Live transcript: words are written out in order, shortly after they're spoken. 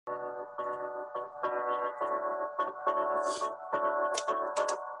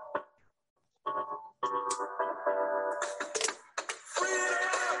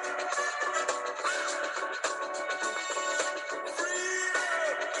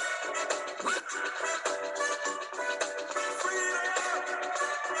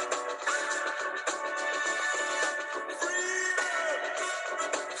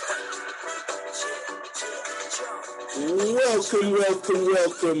Welcome to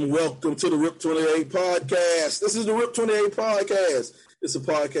the RIP 28 podcast. This is the RIP 28 podcast. It's a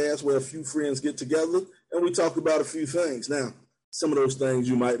podcast where a few friends get together and we talk about a few things. Now, some of those things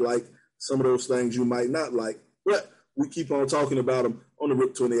you might like, some of those things you might not like, but we keep on talking about them on the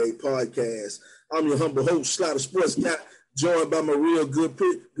RIP 28 podcast. I'm your humble host, Slider Sports Cat, joined by my real good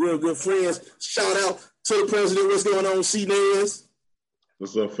friends. Shout out to the president. What's going on, C-Nez?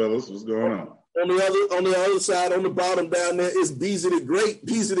 What's up, fellas? What's going on? On the other side, on the bottom down there, is Beezy the Great.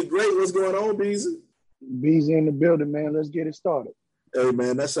 Beezy the Great, what's going on, Beezy? Beezy in the building, man. Let's get it started. Hey,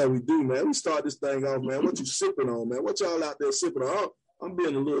 man, that's how we do, man. We start this thing off, man. What you sipping on, man? What y'all out there sipping on? I'm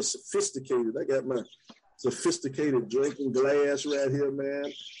being a little sophisticated. I got my sophisticated drinking glass right here, man.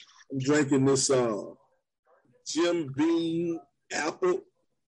 I'm drinking this Jim Beam apple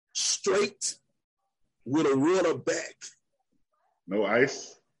straight with a water back. No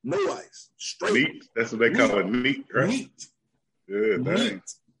ice? No ice. Straight. Neat. That's what they call it, neat, right? Neat. Yeah, dang.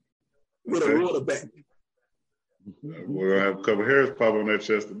 Neat. With a water back. We'll have a couple hairs pop on that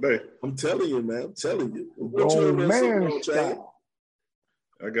chest today. I'm telling you, man. I'm telling you. What you man style.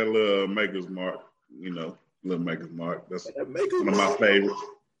 I got a little Maker's Mark, little Maker's Mark. That's one of my favorites.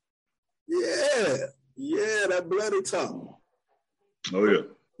 Yeah, that bloody top. Oh, yeah.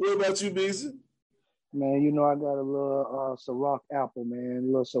 What about you, Beezy? Man, I got a little Ciroc apple, man. A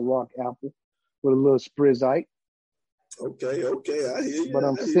little Ciroc apple with a little Sprizzite. Okay, I hear you. But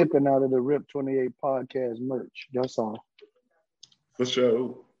I'm sipping out of the RIP 28 podcast merch. That's all. For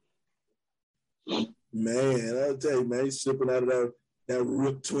sure. Man, I'll tell you, man, he's sipping out of that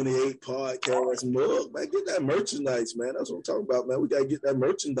RIP 28 podcast mug. Man, get that merchandise, man. That's what I'm talking about, man. We got to get that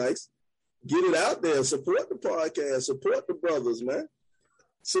merchandise. Get it out there. Support the podcast. Support the brothers, man.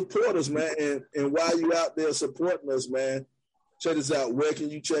 Support us, man. And while you out there supporting us, man, check us out. Where can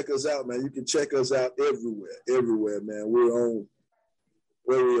you check us out, man? You can check us out everywhere, man. We're on,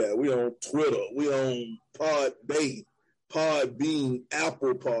 where we at? We on Twitter. We on Podbean,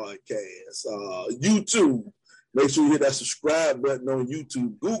 Apple Podcasts, YouTube. Make sure you hit that subscribe button on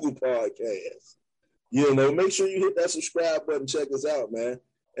YouTube, Google Podcasts. Make sure you hit that subscribe button. Check us out, man.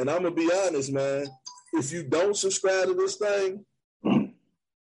 And I'm going to be honest, man. If you don't subscribe to this thing,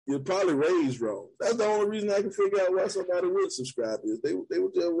 you're probably raised wrong. That's the only reason I can figure out why somebody would subscribe to this. They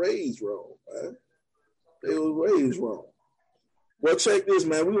were just raised wrong, man. They were raised wrong. Well, check this,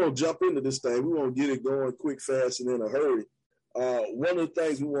 man. We're going to jump into this thing. We're going to get it going quick, fast, and in a hurry. One of the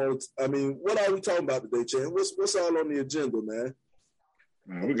things what are we talking about today, Chan? What's all on the agenda, man?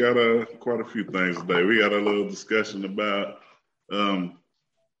 We got quite a few things today. We got a little discussion about a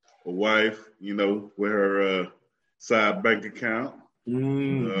wife, with her side bank account.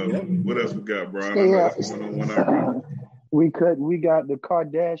 What else we got, Brian? We got the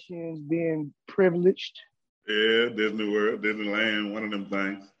Kardashians being privileged. Yeah, Disney World, Disneyland, one of them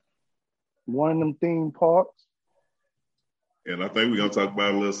things. One of them theme parks. And I think we're gonna talk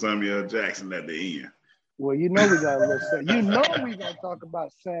about a little Samuel Jackson at the end. Well, we got a little. We gonna talk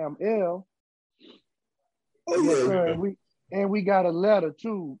about Sam L. Oh yeah. We got a letter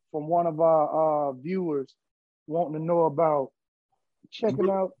too from one of our viewers wanting to know about checking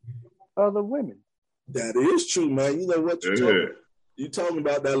out other women. That is true, man. You know what you're talking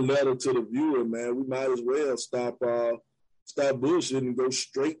about that letter to the viewer, man. We might as well stop bullshit and go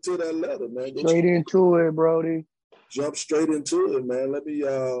straight to that letter, man. Straight into it, Brody. Jump straight into it, man. Let me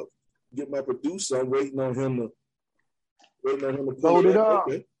get my producer. I'm waiting on him to load it up.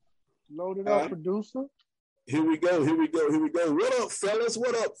 Okay. Load it up, producer. Here we go. What up, fellas?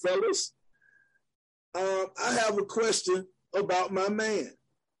 I have a question about my man.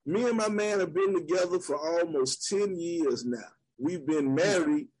 Me and my man have been together for almost 10 years now. We've been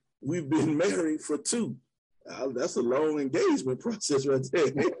married for 2. That's a long engagement process right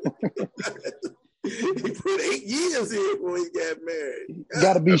there. He put 8 years in when he got married.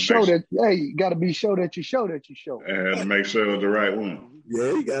 Gotta be sure that you show. I had to make sure it was the right one.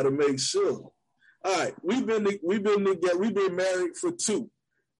 Yeah, you gotta make sure. All right, we've been together. We've been married for 2.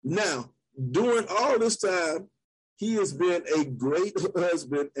 Now, during all this time, he has been a great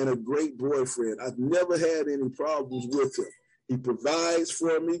husband and a great boyfriend. I've never had any problems with him. He provides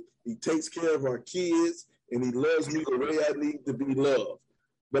for me. He takes care of our kids, and he loves me the way I need to be loved.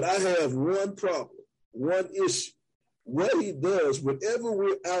 But I have one problem, one issue. What he does, whenever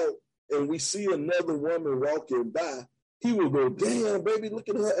we're out and we see another woman walking by, he will go, "Damn, baby, look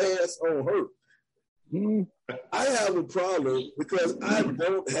at her ass on her." I have a problem because I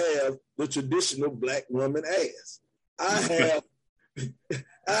don't have the traditional black woman ass. I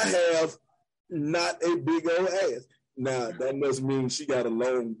have not a big old ass. Now that must mean she got a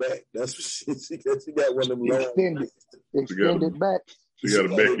long back. That's what she got one of them long extended back. She got a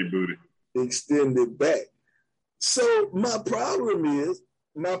Becky booty. Extended back. So my problem is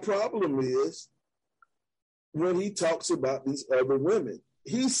when he talks about these other women.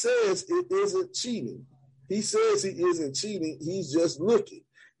 He says it isn't cheating. He says he isn't cheating. He's just looking.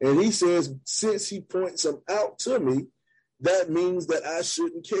 And he says, since he points them out to me, that means that I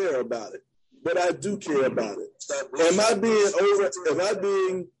shouldn't care about it. But I do care about it. Am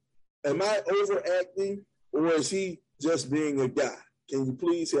I overacting, or is he just being a guy? Can you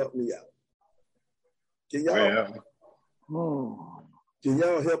please help me out? Can y'all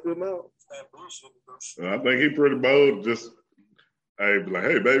help him out? I think he's pretty bold. Just be like,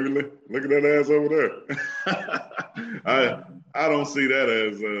 hey, baby, look at that ass over there. I don't see that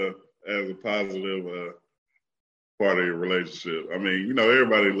as a positive part of your relationship. I mean,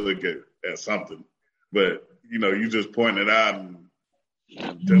 everybody look at something, but you just pointing it out and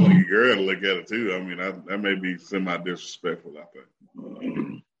telling your girl to look at it too. I mean, that may be semi-disrespectful, I think.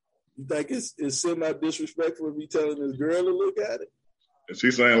 You think it's semi-disrespectful if you telling his girl to look at it? And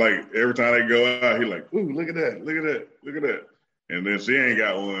she's saying, like, every time they go out, he like, ooh, look at that, look at that, look at that. And then she ain't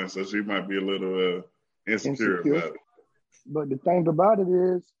got one, so she might be a little insecure about it. But the thing about it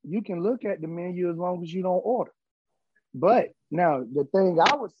is, you can look at the menu as long as you don't order. But now, the thing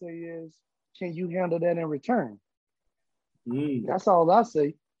I would say is, can you handle that in return? That's all I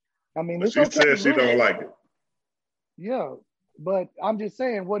say. I mean, she said she don't like it. Yeah, but I'm just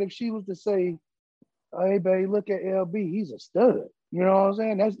saying, what if she was to say, hey, babe, look at LB, he's a stud. You know what I'm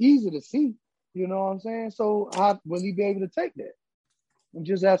saying? That's easy to see. You know what I'm saying? So will he be able to take that? I'm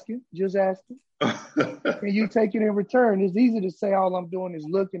just asking. Can you take it in return? It's easy to say all I'm doing is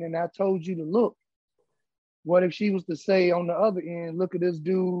looking and I told you to look. What if she was to say on the other end, look at this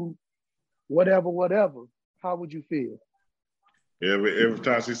dude, whatever. How would you feel? Yeah, every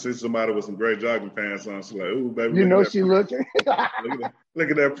time she sees somebody with some great jogging pants on, she's like, ooh, baby. You know she looking. Look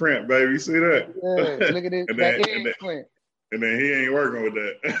at that print, baby. You see that? Yeah, look at it. that print. And then he ain't working with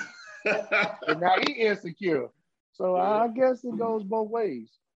that. And now he insecure. So I guess it goes both ways.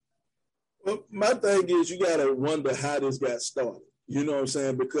 Well, my thing is, you got to wonder how this got started. You know what I'm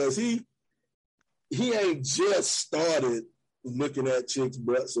saying? Because he ain't just started looking at chicks'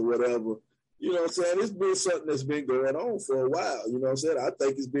 butts or whatever. You know what I'm saying? It's been something that's been going on for a while. You know what I'm saying? I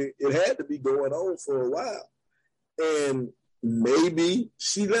think it had to be going on for a while. And maybe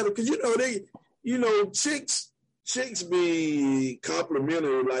she let him, because chicks be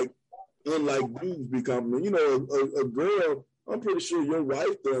complimentary, like unlike dudes be complimentary. A girl, I'm pretty sure your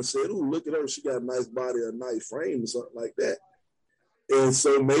wife done said, ooh, look at her, she got a nice body, a nice frame, or something like that. And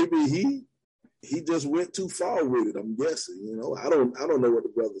so maybe he just went too far with it, I'm guessing. I don't know what the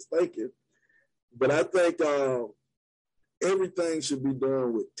brother's thinking. But I think everything should be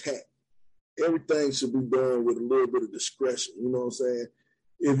done with tact. Everything should be done with a little bit of discretion. You know what I'm saying?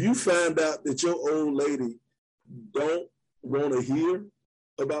 If you find out that your old lady don't want to hear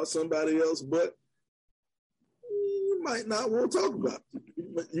about somebody else, but you might not want to talk about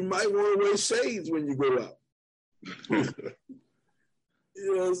it. You might want to wear shades when you go out.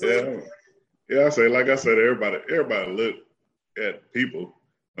 You know what I'm saying? Yeah, like I said, everybody look at people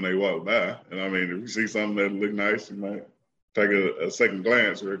when they walk by. And I mean, if you see something that look nice, you might take a second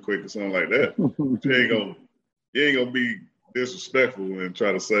glance real quick or something like that. You ain't gonna be disrespectful and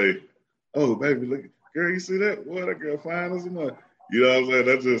try to say, oh, baby, look, girl, you see that? Boy, that girl fine as a mother. You know what I'm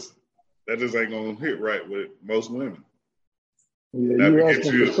saying? That just ain't gonna hit right with most women. Yeah, you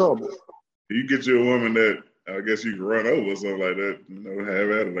asking for trouble. You get you a woman that I guess you can run over or something like that, have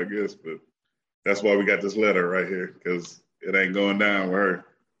at it, I guess. But that's why we got this letter right here, because it ain't going down with her.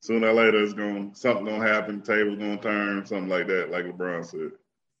 Sooner or later, something gonna happen. Table's gonna turn, something like that, like LeBron said.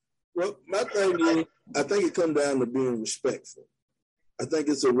 Well, my thing is, I think it comes down to being respectful. I think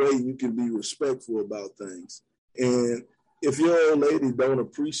it's a way you can be respectful about things. And if your old lady don't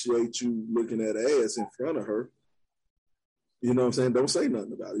appreciate you looking at ass in front of her, you know what I'm saying? Don't say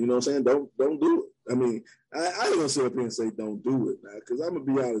nothing about it. You know what I'm saying? Don't do it. I mean, I ain't gonna sit up here and say don't do it now, because I'm gonna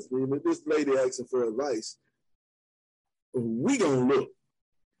be honest. If this lady asking for advice, we gonna look.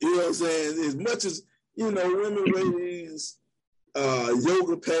 You know what I'm saying? As much as, women wear these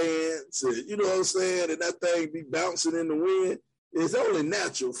yoga pants, and, you know what I'm saying, and that thing be bouncing in the wind, it's only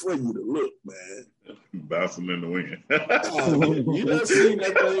natural for you to look, man. Bouncing in the wind. You done seen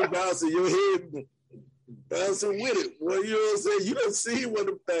that thing bouncing, your head bouncing with it. Well, you know what I'm saying? You done seen one of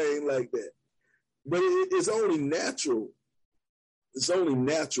them things like that. But it's only natural. It's only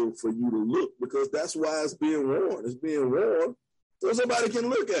natural for you to look, because that's why it's being worn. It's being worn so somebody can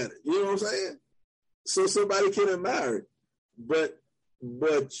look at it. You know what I'm saying? so somebody can admire it. But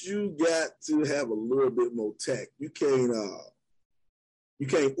you got to have a little bit more tact. You can't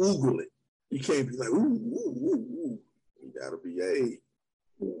oogle it. You can't be like, ooh. You gotta behave.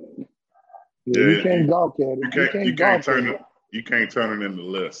 Yeah, you can't gawk at it. You can't turn it into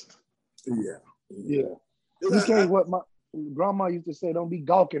lust. Yeah. You can't. What my grandma used to say, don't be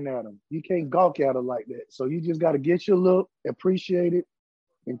gawking at them. You can't gawk at her like that. So you just got to get your look, appreciate it,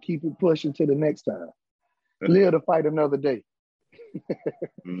 and keep it pushing to the next time. Live to fight another day.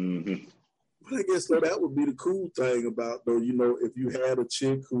 Mm-hmm. But I guess that would be the cool thing about, though, if you had a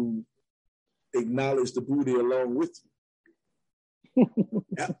chick who acknowledged the booty along with you.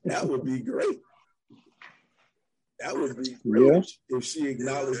 that would be great. That would be great if she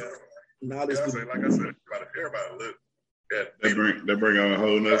acknowledged. Like I said, everybody look. They bring on a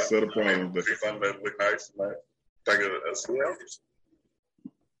whole nother set of problems. But if I let it look nice, like take it as well.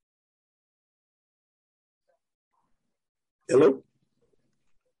 Hello.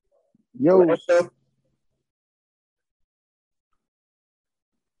 Yo.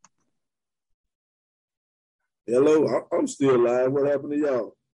 Hello. I'm still live. What happened to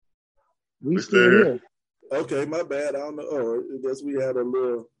y'all? We still here. Okay, my bad. I don't know. Oh, I guess we had a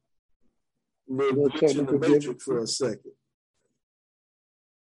little glitch in the matrix for a second.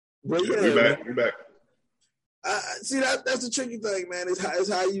 But we back. I see that's the tricky thing, man. It's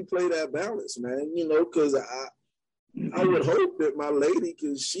how you play that balance, man. Because I would hope that my lady,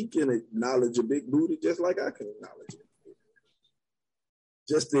 because she can acknowledge a big booty just like I can acknowledge it.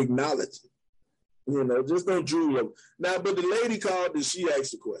 Just acknowledge it. Just don't drool them. Now, but the lady called and she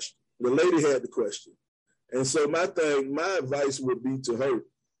asked the question. The lady had the question. And so my advice would be to her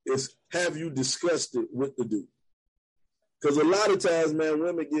is, have you discussed it with the dude? Because a lot of times, man,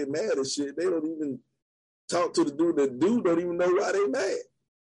 women get mad at shit. They don't even talk to the dude. The dude don't even know why they mad.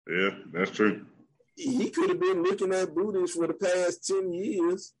 Yeah, that's true. He could have been looking at booties for the past 10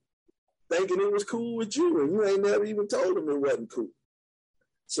 years thinking it was cool with you, and you ain't never even told him it wasn't cool.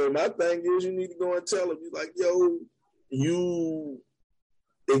 So my thing is, you need to go and tell him, you're like, yo, you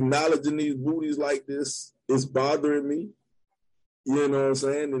acknowledging these booties like this is bothering me. You know what I'm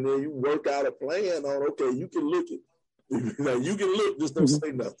saying? And then you work out a plan on, okay, you can look it. You can look, just don't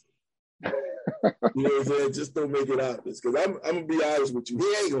say nothing. You know what I'm saying? Just don't make it obvious. Because I'm going to be honest with you, he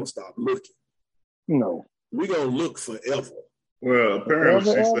ain't going to stop looking. No. We're going to look forever. Well,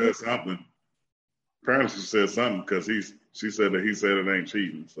 apparently she said something. Apparently she said something because she said that he said it ain't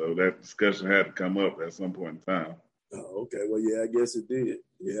cheating. So that discussion had to come up at some point in time. Oh, okay. Well, yeah, I guess it did.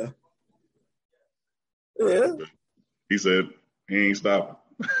 Yeah. Yeah. He said he ain't stopping.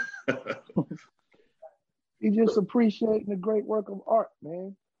 He just appreciating the great work of art,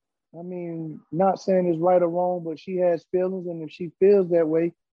 man. I mean, not saying it's right or wrong, but she has feelings, and if she feels that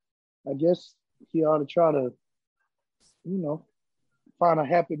way, I guess he ought to try to, find a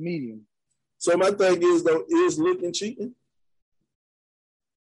happy medium. So my thing is, though, is looking cheating?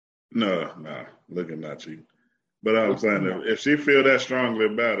 No, looking not cheating. But I'm saying if she feel that strongly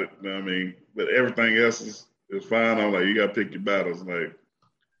about it, I mean, but everything else is fine. I'm like, you got to pick your battles. Like,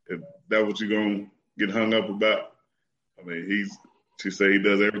 if that's what you're going to get hung up about, I mean, she said he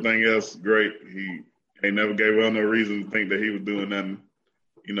does everything else great. He ain't never gave her no reason to think that he was doing nothing,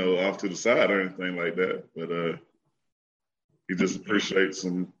 off to the side or anything like that. But he just appreciates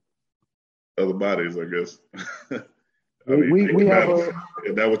some other bodies, I guess. I mean, we have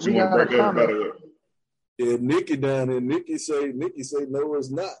is that what you want to break up about it? Yeah, Nikki down there. Nikki say no, it's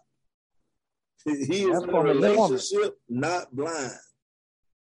not. He is in a relationship, not blind.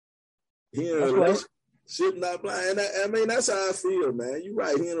 He in a relationship, not blind. And I mean, that's how I feel, man. You're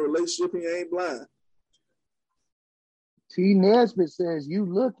right. He in a relationship, he ain't blind. T. Nesbitt says, you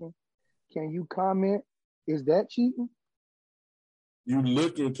looking. Can you comment? Is that cheating? You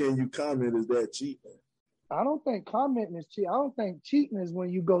looking, can you comment? Is that cheating? I don't think commenting is cheating. I don't think cheating is when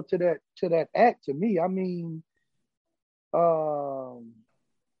you go to that act. To me, I mean, to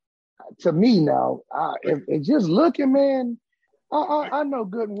me now, if just looking, man, I know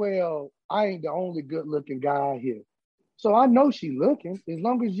good and well I ain't the only good looking guy here, so I know she looking. As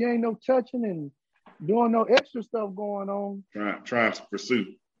long as you ain't no touching and doing no extra stuff going on, trying to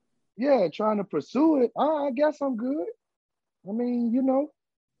pursue. Yeah, trying to pursue it. I guess I'm good. I mean,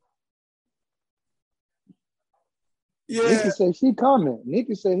 Yeah. Nikki say she comment.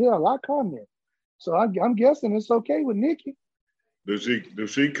 Nikki say, hell, I comment. So I'm guessing it's okay with Nikki. Does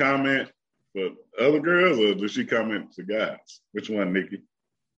she comment for other girls or does she comment to guys? Which one, Nikki?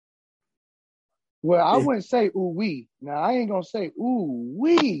 Well, I wouldn't say ooh wee. Now I ain't gonna say ooh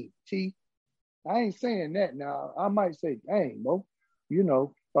wee, T. I ain't saying that. Now I might say, dang, bro,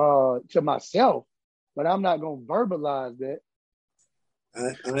 to myself. but I'm not gonna verbalize that.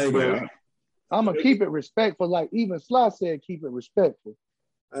 I ain't gonna. I'm gonna keep it respectful. Like even Sly said, keep it respectful.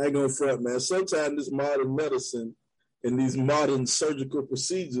 I ain't gonna front, man. Sometimes this modern medicine and these modern surgical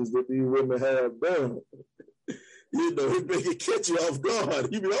procedures that these women have done, it make it catch you off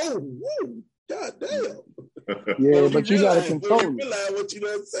guard. You be, oh, whoa, god damn. Yeah, but you gotta control it. Realize what you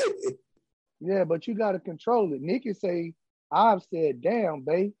done say. Yeah, but you gotta control it. Nikki say, I've said, damn,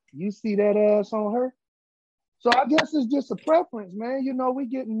 babe, you see that ass on her? So I guess it's just a preference, man. You know, we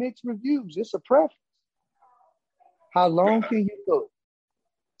getting mixed reviews. It's a preference. How long can you look?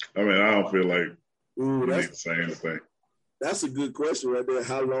 I mean, I don't feel like you need to say anything. That's a good question right there.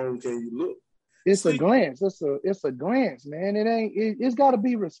 How long can you look? It's a glance. It's a glance, man. It's got to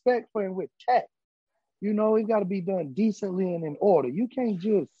be respectful and with tact. You know, it's got to be done decently and in order. You can't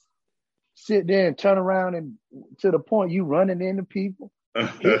just sit there and turn around and to the point you running into people,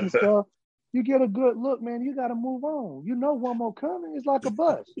 hitting stuff. You get a good look, man, you got to move on. You know one more coming. It's like a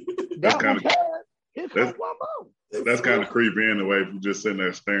bus. That one passed. It's like one more. That's kind of creepy anyway if you're just sitting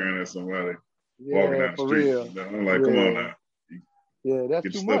there staring at somebody walking down the street. Real. I'm like, come on now. Yeah, that's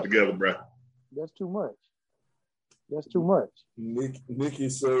get too your much. Stuff together, bro. That's too much. That's too much. Nikki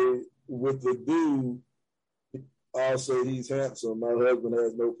say with the dude, I'll say he's handsome. My husband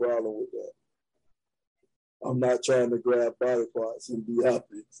has no problem with that. I'm not trying to grab body parts and be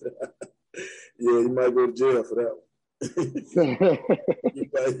happy. Yeah, you might go to jail for that one.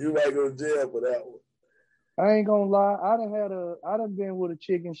 you might go to jail for that one. I ain't gonna lie. I done been with a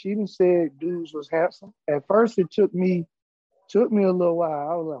chick and she done said dudes was handsome. At first it took me a little while.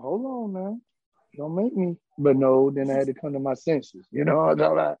 I was like, hold on now. Don't make me. But no, then I had to come to my senses. You know what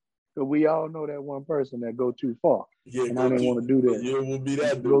I'm saying? Because we all know that one person that go too far. Yeah, and I didn't want to do that. You don't want to be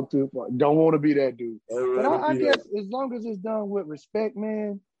that dude. Go too far. Don't want to be that dude. But I guess as long as it's done with respect,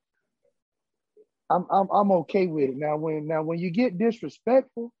 man, I'm okay with it. Now when you get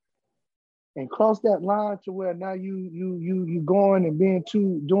disrespectful and cross that line to where now you going and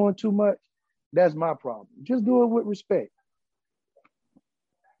doing too much, that's my problem. Just do it with respect.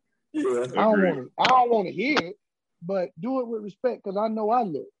 Yeah, I don't want to hear it, but do it with respect because I know I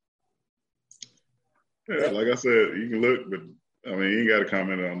look. Yeah, like I said, you can look, but I mean, you ain't got to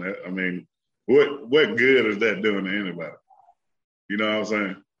comment on that. I mean, what good is that doing to anybody? You know what I'm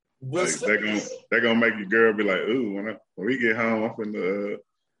saying? Like they're gonna make your girl be like, ooh, when we get home, I'm finna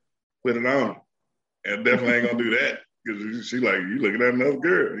put it on. And definitely ain't gonna do that because she like, you looking at another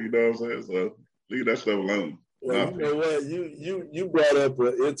girl. You know what I'm saying? So leave that stuff alone. Well, you know what? You brought up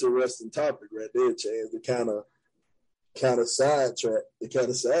an interesting topic right there, Chance. The kind of sidetrack.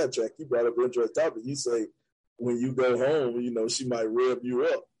 You brought up an interesting topic. You say when you go home, you know, she might rev you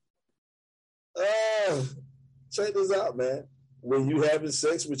up. Check this out, man. When you having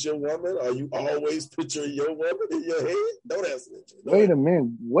sex with your woman, are you always picturing your woman in your head? Don't answer that. Wait a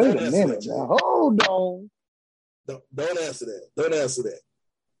minute. Now, hold on. Don't answer that. Don't answer that.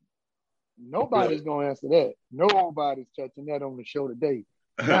 Nobody's gonna answer that. Nobody's touching that on the show today.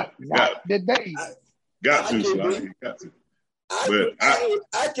 Not today. Got to.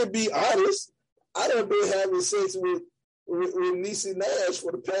 I can be honest. I done been having sex with Niecy Nash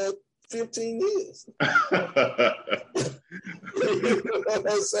for the past 15 years. You know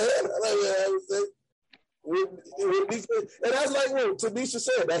what I'm saying? I done been having sex with Niecy. And that's like what Tanisha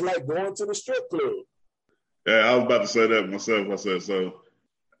said. That's like going to the strip club. Yeah, I was about to say that myself. I said, so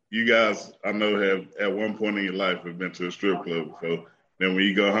you guys, I know, have at one point in your life have been to a strip club before. Then when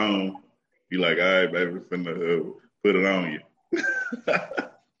you go home, you're like, all right, baby, finna put it on you.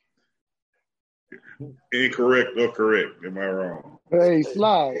 Incorrect or correct? Am I wrong? Hey,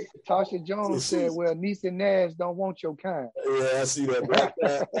 Sly. Tasha Jones said, well, Niecy Nash don't want your kind. Yeah, I see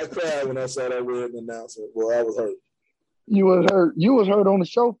that. I cried when I saw that weird announcement. Boy, I was hurt. You was hurt. You was hurt on the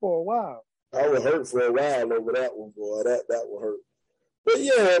show for a while. I was hurt for a while over that one, boy. That would hurt. But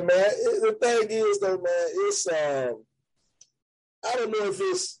yeah, man, the thing is, though, man, it's I don't know if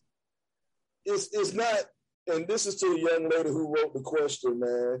it's not, and this is to the young lady who wrote the question,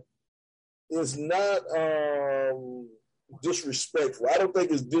 man. It's not disrespectful. I don't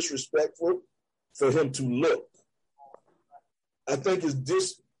think it's disrespectful for him to look. I think it's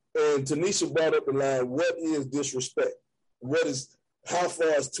and Tanisha brought up the line, what is disrespect? How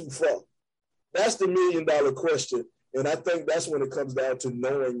far is too far? That's the $1 million question. And I think that's when it comes down to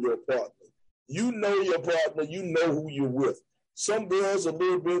knowing your partner. You know your partner. You know who you're with. Some girls are a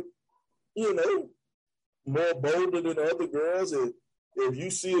little bit, more bolder than other girls. And if you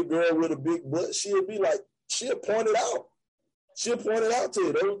see a girl with a big butt, she'll point it out. She'll point it out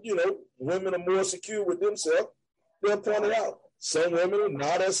to you. Women are more secure with themselves. They'll point it out. Some women are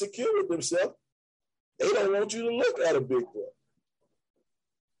not as secure with themselves. they don't want you to look at a big butt.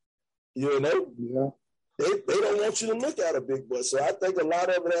 You know? Yeah. They don't want you to look at a big butt. So I think a lot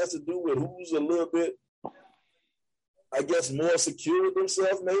of it has to do with who's a little bit, I guess, more secure with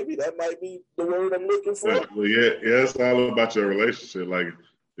themselves, maybe. That might be the word I'm looking for. Well, yeah, it's all about your relationship. Like,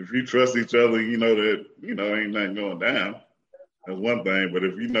 if you trust each other, you know that, ain't nothing going down. That's one thing. But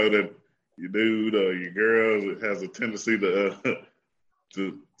if you know that your dude or your girl has a tendency to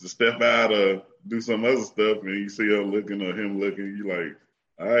step out or do some other stuff, and you see her looking or him looking, you like,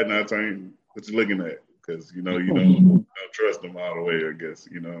 all right, now Tony, what you looking at? Because, you don't trust them all the way, I guess.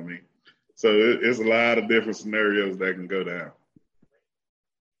 You know what I mean? So it's a lot of different scenarios that can go down.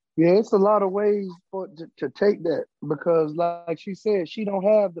 Yeah, it's a lot of ways to take that because, like she said, she don't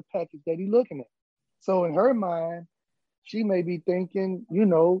have the package that he's looking at. So in her mind, she may be thinking,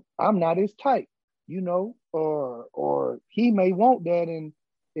 I'm not his type, or he may want that, and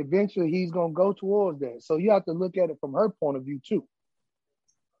eventually he's gonna go towards that. So you have to look at it from her point of view too.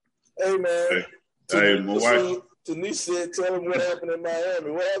 Hey man, my wife. Tanisha said, "Tell him what happened in Miami.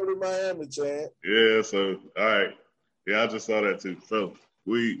 What happened in Miami, Chad?" Yeah, so all right, yeah, I just saw that too. So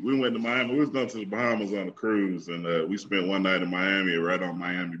we went to Miami. We was going to the Bahamas on a cruise, and we spent one night in Miami, right on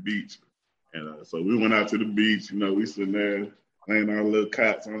Miami Beach. And so we went out to the beach. We sitting there laying our little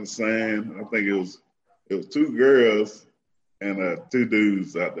cots on the sand. I think it was 2 girls and 2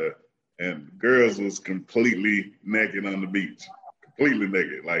 dudes out there. And the girls was completely naked on the beach, completely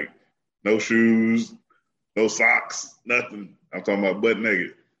naked, like no shoes, no socks, nothing. I'm talking about butt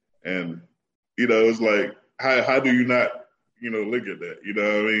naked. And, it's like, how do you not, look at that? You know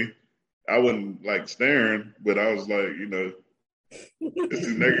what I mean? I wasn't like staring, but I was like, it's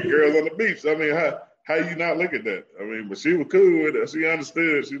 2 naked girls on the beach. I mean, how you not look at that? I mean, but she was cool with it. She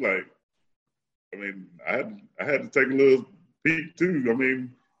understood. She like, I mean, I had to take a little peek too. I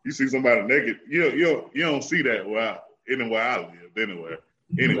mean, you see somebody naked, you don't see that anywhere I live, anywhere.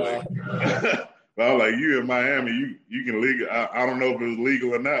 Anyway. But I was like, you in Miami, you can legal. I don't know if it was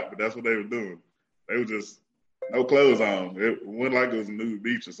legal or not, but that's what they were doing. They were just no clothes on. It wasn't like it was a nude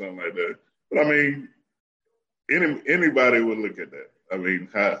beach or something like that. But I mean, anybody would look at that. I mean,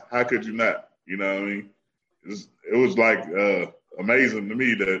 how could you not? You know what I mean? It was like amazing to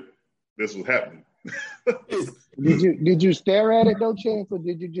me that this was happening. Did you stare at it though, Chance, or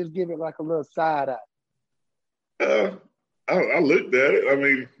did you just give it like a little side eye? I looked at it. I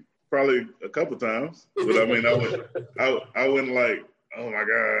mean, probably a couple times, but I mean, I wouldn't like, oh my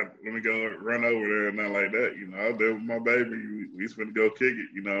God, let me go run over there and not like that. I was there with my baby. We just finna go kick it.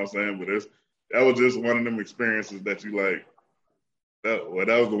 You know what I'm saying? But that was just one of them experiences that you like. That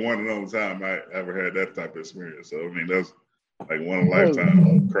was the one and only time I ever had that type of experience. So I mean, that's like one in a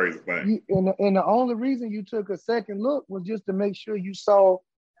lifetime crazy thing. And the only reason you took a second look was just to make sure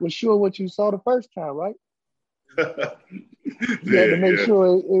was sure what you saw the first time, right? You had to make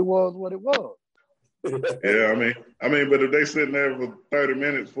sure it was what it was. Yeah, I mean, but if they sitting there for 30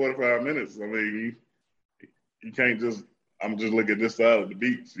 minutes, 45 minutes, I mean, you can't just. I'm just looking at this side of the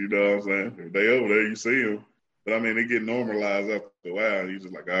beach. You know what I'm saying? If they over there, you see them. But I mean, they get normalized after a while. You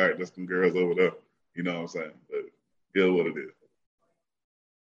just like, all right, that's some girls over there. You know what I'm saying? But yeah, what it is.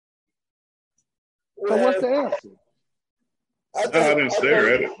 So what's the answer? I didn't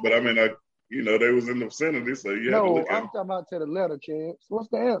stare at it, but I mean, they was in the vicinity, so you had to look at it. I'm talking about to the letter, Chance. What's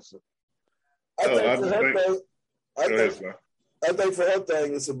the answer? I think for her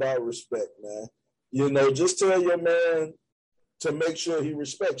thing, it's about respect, man. Just tell your man to make sure he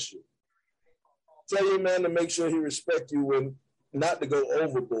respects you. Tell your man to make sure he respects you and not to go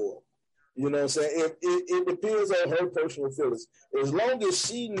overboard. You know what I'm saying? It depends on her personal feelings. As long as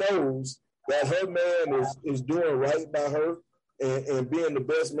she knows that her man is doing right by her and being the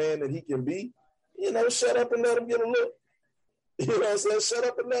best man that he can be, shut up and let him get a look. You know what I'm saying? Shut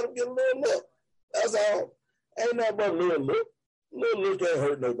up and let him get a little look. That's all. Ain't nothing but a little look. Little look ain't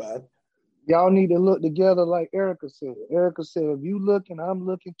hurt nobody. Y'all need to look together like Erica said. Erica said, if you looking, I'm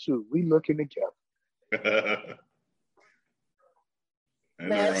looking too. We looking together.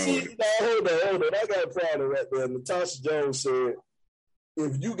 Hold on. I got a problem right there. Natasha Jones said,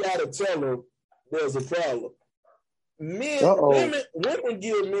 if you got to tell them, there's a problem. Women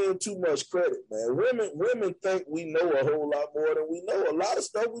give men too much credit, man. Women think we know a whole lot more than we know. A lot of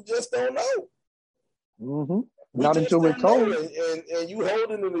stuff we just don't know. Mm-hmm. Not until we're told. And you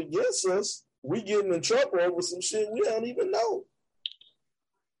holding it against us, we getting in trouble over some shit we don't even know.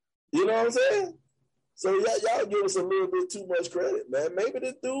 You know what I'm saying? So y'all give us a little bit too much credit, man. Maybe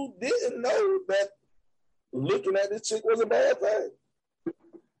the dude didn't know that looking at this chick was a bad thing.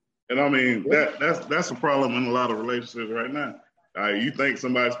 And I mean, that's a problem in a lot of relationships right now. You think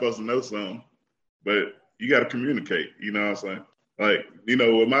somebody's supposed to know something, but you got to communicate. You know what I'm saying? Like, you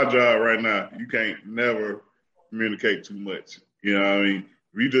know, with my job right now, you can't never communicate too much. You know what I mean?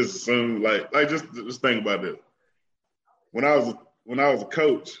 We just assume like just think about this. When I was a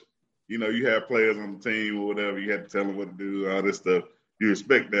coach, you know, you have players on the team or whatever. You had to tell them what to do, all this stuff. You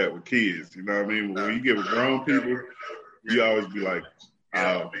respect that with kids. You know what I mean? But when you get with grown people, you always be like,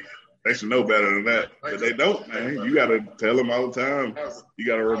 they should know better than that. But they don't, man. You got to tell them all the time. You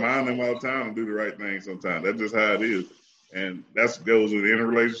got to remind them all the time to do the right thing sometimes. That's just how it is. And that goes with any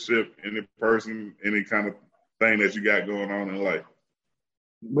relationship, any person, any kind of thing that you got going on in life.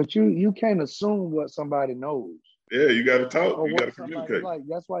 But you can't assume what somebody knows. Yeah, you got to talk. You got to communicate. Like,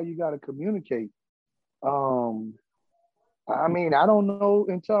 that's why you got to communicate. I mean, I don't know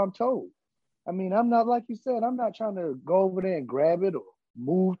until I'm told. I mean, I'm not, like you said, I'm not trying to go over there and grab it or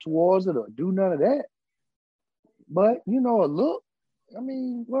move towards it or do none of that. But, you know, a look, I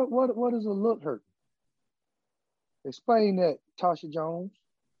mean, what does a look hurt? Explain that, Tasha Jones.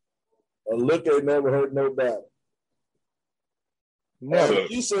 A look ain't never hurt nobody. Never.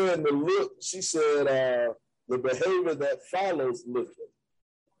 She said the look, she said the behavior that follows looking.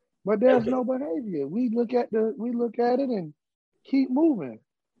 But there's no behavior. We look at it and keep moving.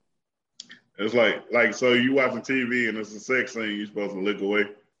 It's like so you watching TV and it's a sex scene, you're supposed to look away,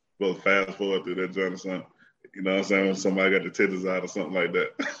 supposed to fast forward through that joint or something. You know what I'm saying? When somebody got the titties out or something like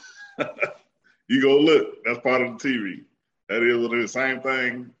that. You go look. That's part of the TV. That is the same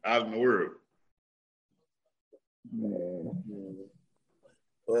thing out in the world.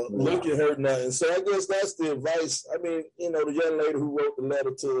 Looking hurt nothing. So I guess that's the advice. I mean, you know, the young lady who wrote the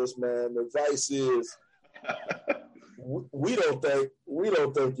letter to us, man, the advice is we don't think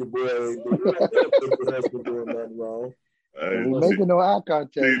your boy ain't doing, we don't think your husband doing nothing wrong. Hey, making no eye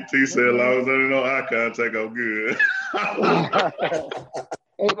contact. T said, as long as there's no eye contact, I'm good.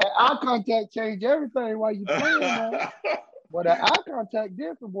 Hey, that eye contact changed everything while you playing, man. But that eye contact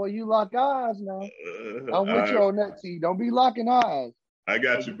different, boy. You lock eyes now. I'm with you on that, T. Don't be locking eyes. I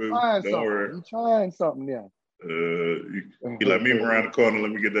got you, boo. Don't worry. You trying something now. You let me around the corner.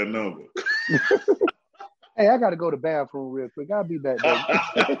 Let me get that number. Hey, I got to go to the bathroom real quick. I'll be back,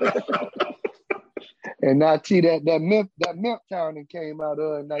 baby. And now, T, that milk town came out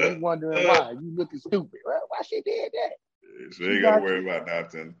of, and now you wondering why. You looking stupid. Well, why she did that? She ain't got to worry about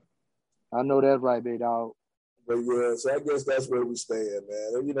nothing. I know that's right, big dog. But yeah, so I guess that's where we stand,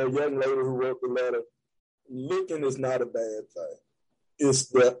 man. And, you know, young lady who wrote the letter, looking is not a bad thing. It's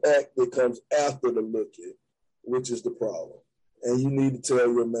the act that comes after the looking, which is the problem. And you need to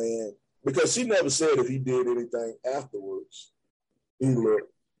tell your man, because she never said if he did anything afterwards. He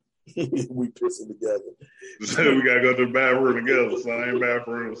looked. We pissing together. So we gotta go to the bathroom together. Same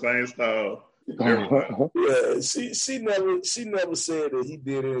bathroom, same style. Yeah, she never said that he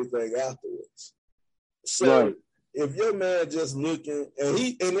did anything afterwards. So right. If your man just looking, and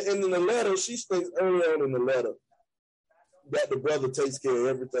in the letter, she states early on in the letter that the brother takes care of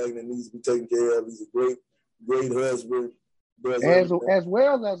everything that needs to be taken care of. He's a great husband. As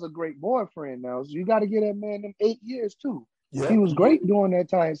well as a great boyfriend now. So you got to get that man them 8 years too. Yep. He was great during that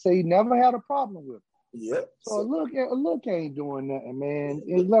time. So he never had a problem with him. Yep. So look ain't doing nothing, man.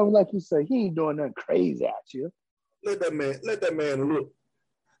 It's like you say, he ain't doing nothing crazy out here. Let that man look.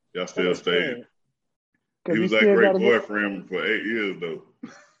 Y'all still staying. He was that great boyfriend for 8 years though.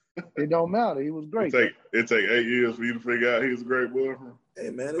 It don't matter. He was great. It take 8 years for you to figure out he was a great boyfriend. Hey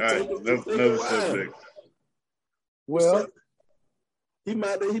man, that's another subject. Well, he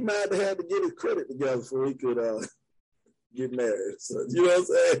might have had to get his credit together before he could get married. So, you know what I'm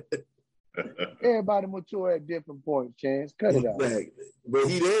saying? Everybody mature at different points, Chance. Cut it out. Exactly. But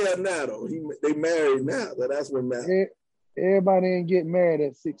he there now, though. They married now. So that's what matters. Everybody ain't getting married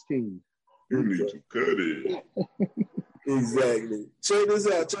at 16. You need to cut it. Exactly. Check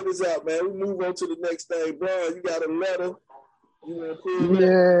this out, man. We move on to the next thing. Brian, you got a letter?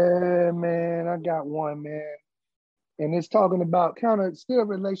 Yeah, man. I got one, man. And it's talking about kind of still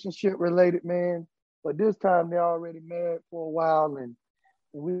relationship related, man. But this time they're already married for a while, and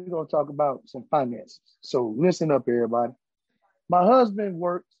we're going to talk about some finances. So listen up, everybody. My husband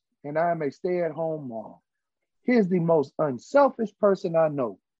works, and I am a stay-at-home mom. He's the most unselfish person I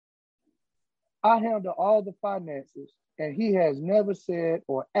know. I handle all the finances, and he has never said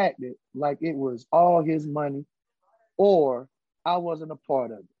or acted like it was all his money or I wasn't a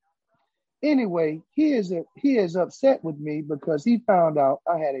part of it. Anyway, he is upset with me because he found out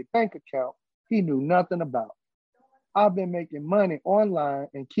I had a bank account he knew nothing about. I've been making money online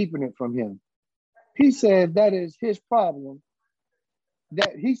and keeping it from him. He said that is his problem.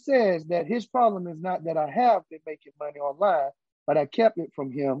 He says that his problem is not that I have been making money online, but I kept it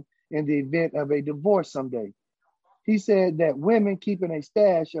from him in the event of a divorce someday. He said that women keeping a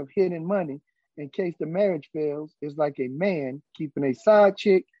stash of hidden money in case the marriage fails is like a man keeping a side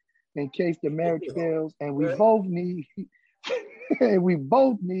chick in case the marriage fails, and we both need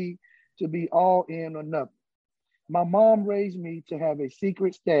to be all in or nothing. My mom raised me to have a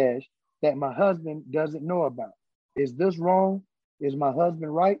secret stash that my husband doesn't know about. Is this wrong? Is my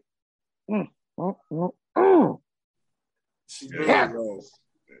husband right? She's wrong.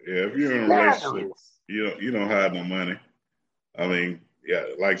 Yeah, if you're in a relationship, you don't hide no money. I mean, yeah,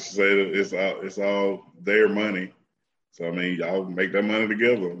 like she said, it's all their money. So I mean, y'all make that money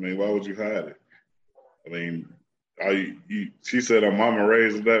together. I mean, why would you hide it? I mean, she said her mama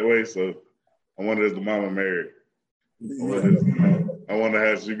raised it that way, so I wonder if the mama married. I wonder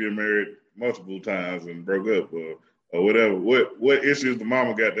how she been married multiple times and broke up or whatever. What issues the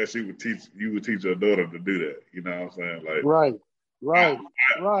mama got that you would teach her daughter to do that? You know what I'm saying? Like right. Why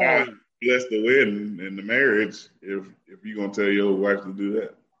bless the wedding and the marriage if you're gonna tell your wife to do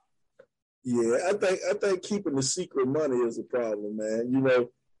that? Yeah, I think keeping the secret money is a problem, man. You know,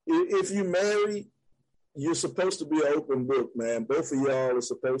 if you marry, you're supposed to be an open book, man. Both of y'all are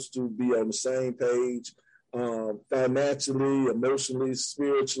supposed to be on the same page, financially, emotionally,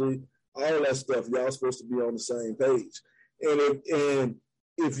 spiritually, all that stuff. Y'all supposed to be on the same page. And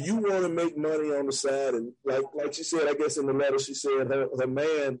if you want to make money on the side, and like she said, I guess in the letter she said her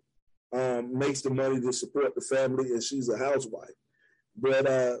man makes the money to support the family, and she's a housewife. But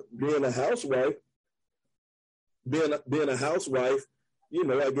being a housewife, you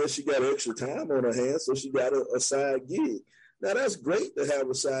know, I guess she got extra time on her hands, so she got a side gig. Now, that's great to have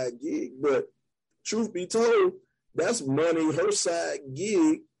a side gig, but truth be told, that's money her side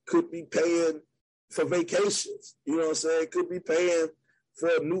gig could be paying for vacations. You know what I'm saying? Could be paying for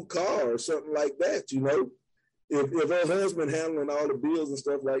a new car or something like that, you know? If her husband handling all the bills and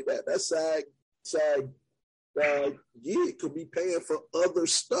stuff like that, that side gig could be paying for other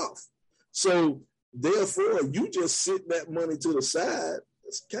stuff. So therefore, you just sit that money to the side.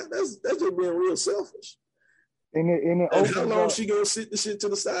 That's just being real selfish. And how long she gonna sit the shit to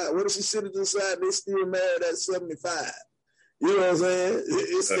the side? What if she sit it to the side and they still married at 75? You know what I'm saying?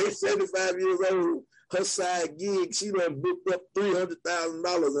 It's 75 years old. Her side gig, she done booked up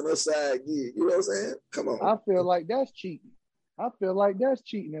 $300,000 in her side gig. You know what I'm saying? Come on. I feel like that's cheating.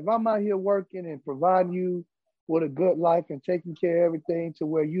 If I'm out here working and providing you with a good life and taking care of everything to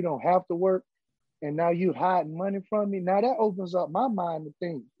where you don't have to work, and now you hiding money from me, now that opens up my mind to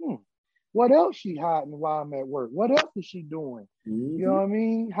think, what else she hiding while I'm at work? What else is she doing? Mm-hmm. You know what I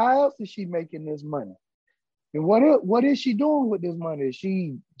mean? How else is she making this money? And what is she doing with this money? Is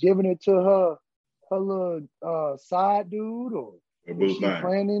she giving it to her little side dude, or is she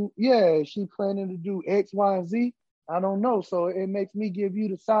planning? Yeah, is she planning to do X, Y, and Z? I don't know. So it makes me give you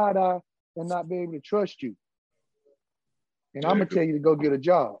the side eye and not be able to trust you. And I'm gonna tell you to go get a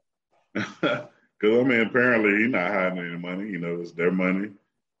job. Because I mean, apparently he's not hiding any money. You know, it's their money.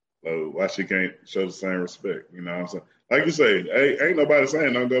 So why she can't show the same respect? You know what I'm saying? Like you say, ain't nobody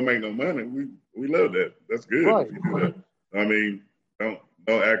saying don't go make no money. We love that. That's good if you do that. I mean, don't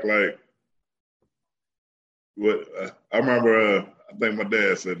act like what I remember. I think my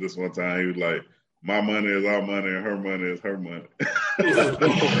dad said this one time. He was like, "My money is our money, and her money is her money."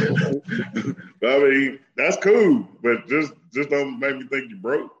 But I mean, that's cool. But just don't make me think you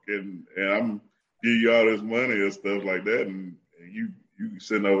broke, and I'm give you all this money and stuff like that, and you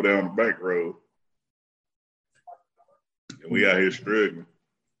sitting over there on the back road, and we out here struggling.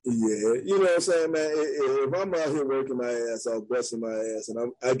 Yeah, you know what I'm saying, man? If I'm out here working my ass off, busting my ass,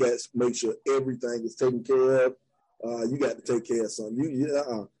 and I got to make sure everything is taken care of, you got to take care of something.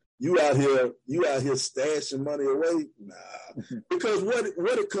 You out here stashing money away? Nah. Because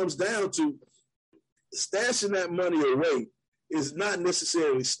what it comes down to, stashing that money away is not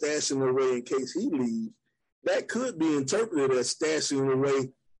necessarily stashing away in case he leaves. That could be interpreted as stashing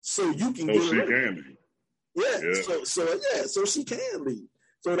away so you can get away. Can leave. Yeah. So she can leave.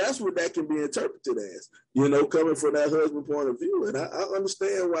 So that's what that can be interpreted as, you know, coming from that husband point of view. And I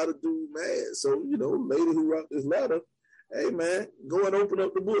understand why the dude mad. So, you know, lady who wrote this letter, hey, man, go and open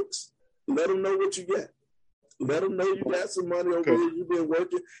up the books. Let them know what you got. Let them know you got some money over here. You've been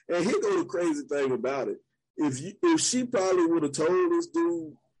working. And here go the crazy thing about it. If she probably would have told this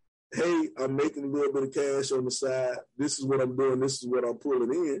dude, hey, I'm making a little bit of cash on the side. This is what I'm doing. This is what I'm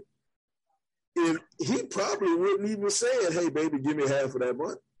pulling in. And he probably wouldn't even say, hey, baby, give me half of that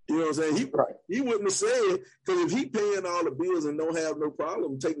money. You know what I'm saying? He wouldn't have said, because if he paying all the bills and don't have no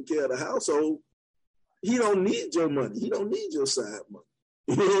problem taking care of the household, he don't need your money. He don't need your side money.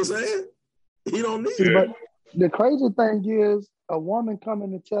 You know what I'm saying? He don't need it. The crazy thing is, a woman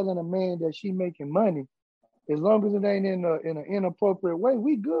coming and telling a man that she making money, as long as it ain't in an inappropriate way,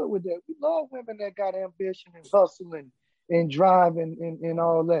 we good with that. We love women that got ambition and hustle and drive and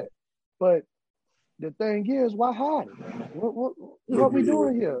all that. But the thing is, why hide it? What we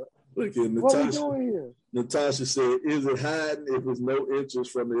doing here? Look at Natasha. What we doing here? Natasha said, "Is it hiding if there's no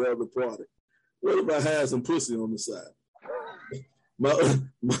interest from the other party? What if I had some pussy on the side?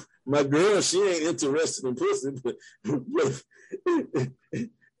 My girl, she ain't interested in pussy, but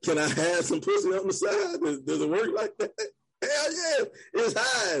can I have some pussy on the side? Does it work like that? Hell yeah, it's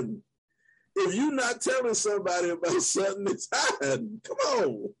hiding. If you're not telling somebody about something, it's hiding. Come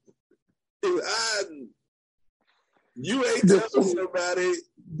on. It's hiding. You ain't telling somebody.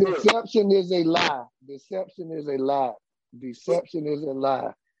 Deception is a lie. Deception is a lie. Deception is a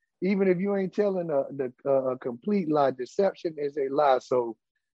lie. Even if you ain't telling a complete lie, deception is a lie. So,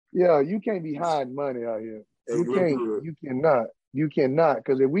 yeah, you can't be hiding money out here. You cannot. You cannot.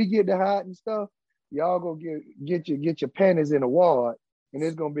 Because if we get to hiding stuff, y'all go get your panties in a wad, and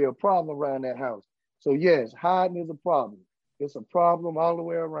there's gonna be a problem around that house. So yes, hiding is a problem. It's a problem all the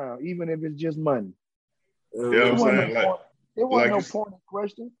way around, even if it's just money. Yeah, I'm saying there wasn't no pointed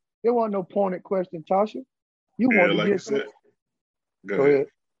question. There wasn't no pointed question, Tasha. You wanted to get some. Go ahead.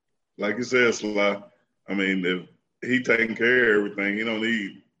 Like you said, Sly. I mean, if he taking care of everything, he don't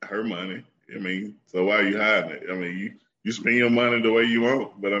need her money. I mean, so why are you hiding it? I mean, you spend your money the way you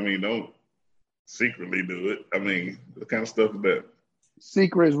want, but I mean, don't secretly do it. I mean, what kind of stuff is that?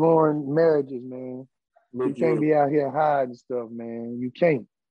 Secrets ruin marriages, man. You can't be out here hiding stuff, man. You can't.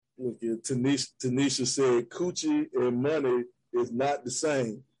 Look at Tanisha said, "Coochie and money is not the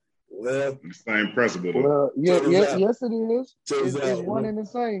same." Well, the same principle. Well, yes, it is. It's one and the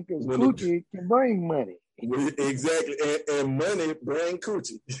same because coochie can bring money. Exactly, and money bring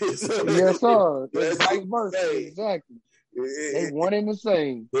coochie. Yes, sir. It's vice versa. Exactly. They one and the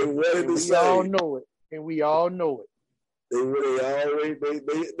same. They one and the same. We all know it, and we all know it. They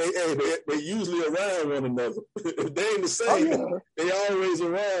usually around one another. If they ain't the same, they always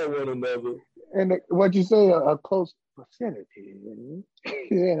around one another. And what you say, a close vicinity.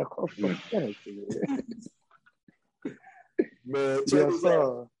 Yeah, a close vicinity. Man, yes,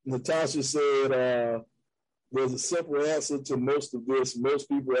 Natasha said, there's a simple answer to most of this. Most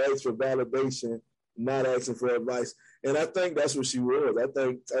people ask for validation, not asking for advice. And I think that's what she was. I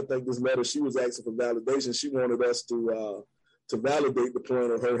think this letter, she was asking for validation. She wanted us to validate the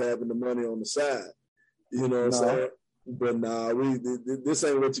point of her having the money on the side. You know what I'm saying? But this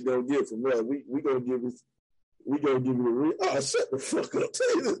ain't what you're gonna get from her. We gonna give you the real. Oh, shut the fuck up!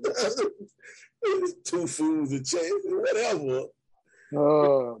 Two fools and change, whatever.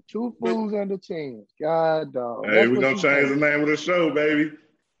 Two fools and a chance. God, dog. Hey, we're gonna change the name of the show, baby.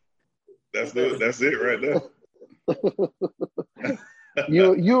 That's it right there.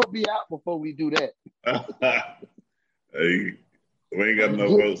 You'll be out before we do that. Hey, we ain't got no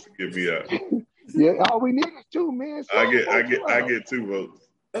votes to get me out. Yeah, all we need is two, man. I get 2 votes.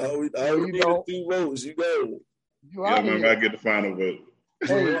 We need 2 votes. You go. I remember I get the final vote.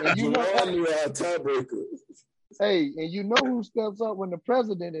 Hey, and you know our tiebreaker. Hey, and you know who steps up when the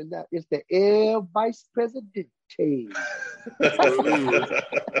president is out? It's the El Vice Presidente.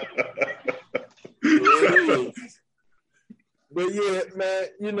 But yeah, man,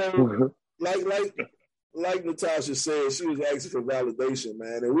 you know, like Natasha said, she was asking for validation,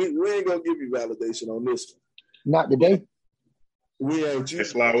 man, and we ain't gonna give you validation on this one. Not today. We ain't.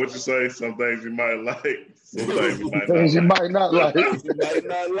 It's like what you say. Some things you might like. Some things you might not like. You might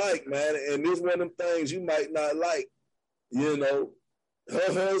not like, man. And this one of them things you might not like. You know,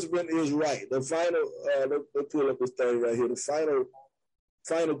 her husband is right. The final, let's pull up this thing right here. The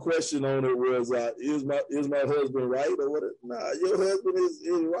final question on it was, is my husband right or what? Nah, your husband is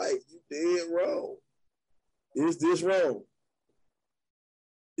right. You dead wrong. Is this wrong?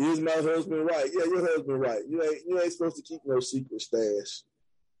 Is my husband right? Yeah, your husband right. You ain't supposed to keep no secret stash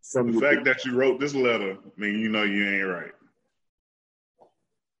from the fact that you wrote this letter. I mean, you know you ain't right.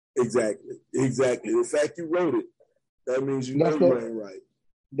 Exactly. The fact you wrote it, that means you know you ain't right.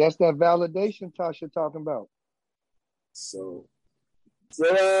 That's that validation Tasha talking about. So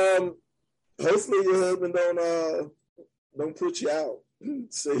hopefully your husband don't put you out.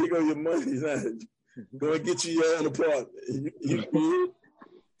 So here go your money. Go and get you your own apartment. You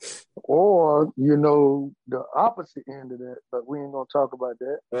or, you know, the opposite end of that, but we ain't gonna talk about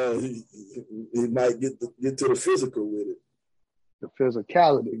that. He might get to the physical with it. The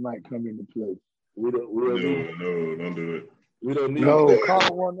physicality might come into play. No, don't do it. We don't need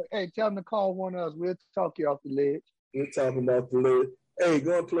call one. Hey, tell them to call one of us. We'll talk you off the ledge. We're talking about the ledge. Hey,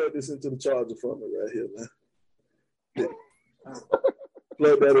 go and plug this into the charger for me right here, man.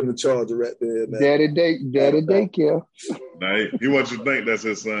 Plug that in the charger right there. Daddy daycare. Nah, he wants you to think that's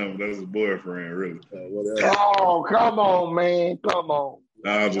his son, but that's his boyfriend, really. Oh, come on, man. Come on.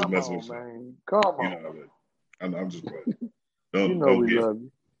 Nah, I'm just messing with you. Man. Come on. You know, I'm just playing. Love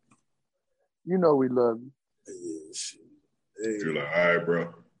you. You know we love you. You're like, all right,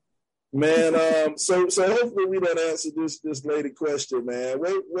 bro. Man, so hopefully we done answered this lady question, man.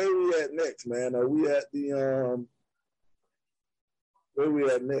 Where we at next, man? Are we at the where we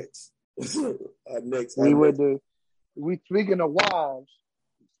at next? Speaking of wives,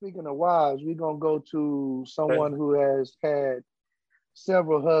 we're gonna go to someone who has had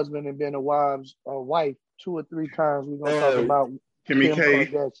several husbands and been a wife 2 or 3 times. We're gonna talk about Kim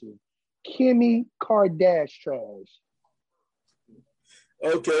Kardashian. Kimmy Kardashian.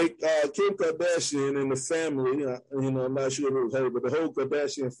 Okay, Kim Kardashian and the family, I'm not sure if it was her, but the whole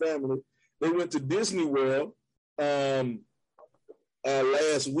Kardashian family, they went to Disney World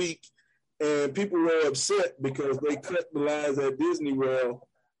last week, and people were upset because they cut the lines at Disney World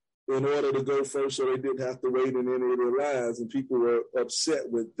in order to go first so they didn't have to wait in any of their lines, and people were upset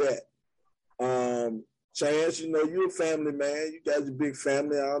with that. Chance, you're a family man. You guys are a big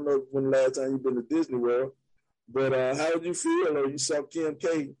family. I don't know when the last time you've been to Disney World. But how did you feel? Or you saw Kim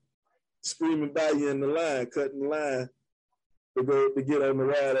K screaming by you in the line, cutting the line to get on the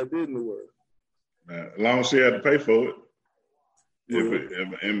ride at Disney World? As long as she had to pay for it.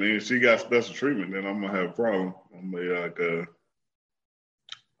 If she got special treatment, then I'm gonna have a problem. I'm gonna be like,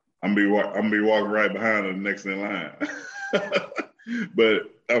 I'm gonna be walking right behind her next in line. But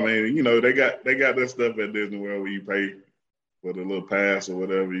I mean, they got that stuff at Disney World where you pay for the little pass or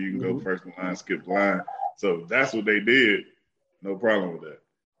whatever. You can go first in line, skip the line. So that's what they did. No problem with that.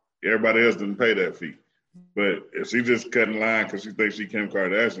 Everybody else didn't pay that fee. But if she just cut in line because she thinks she Kim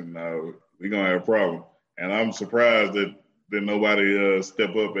Kardashian, now we're going to have a problem. And I'm surprised that nobody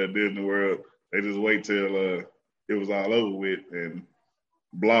step up at Disney World. They just wait till it was all over with and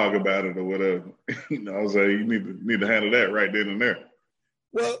blog about it or whatever. So you need to handle that right then and there.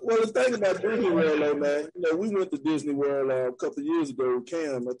 Well, the thing about Disney World, though, man, we went to Disney World a couple of years ago with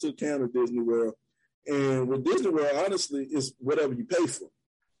Cam. I took Cam to Disney World. And with Disney World, honestly, it's whatever you pay for.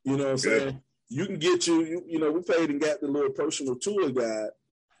 You know what I'm saying? You can get we paid and got the little personal tour guide,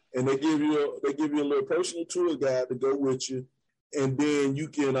 and they give you a little personal tour guide to go with you, and then you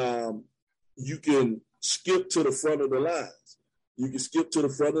can skip to the front of the lines. You can skip to the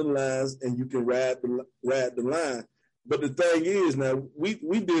front of the lines, and you can ride the line. But the thing is, now we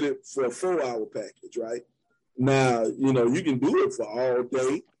did it for a 4-hour package, right? Now you can do it for all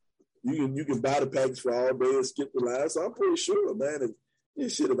day. You can buy the package for all day and skip the line. So I'm pretty sure, man,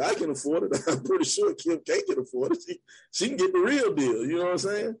 if I can afford it, I'm pretty sure Kim K can afford it. She can get the real deal. You know what I'm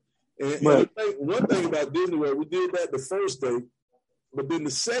saying? And one thing about Disney World, we did that the first day, but then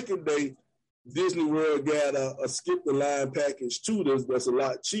the second day, Disney World got a skip the line package too. That's a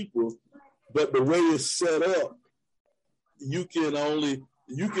lot cheaper. But the way it's set up, you can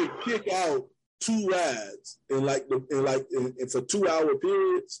pick out 2 rides and for 2-hour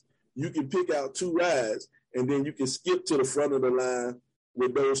periods. You can pick out 2 rides, and then you can skip to the front of the line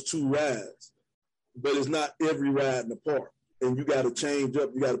with those 2 rides. But it's not every ride in the park, and you got to change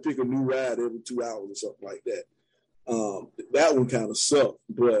up. You got to pick a new ride every 2 hours or something like that. That one kind of sucked,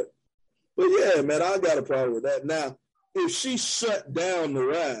 but yeah, man, I got a problem with that. Now, if she shut down the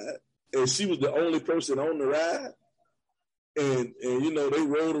ride and she was the only person on the ride, and they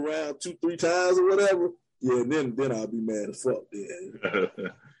rolled around 2-3 times or whatever, yeah, then I'll be mad as fuck.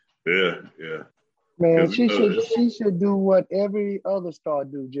 Yeah. Man, she should do what every other star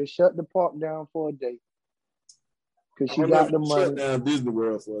do. Just shut the park down for a day. Because she got the money. Shut down Disney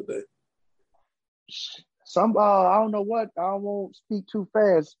World for a day. I don't know what. I won't speak too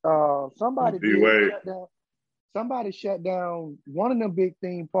fast. Somebody shut down one of them big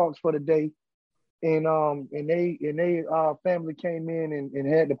theme parks for the day. And they family came in and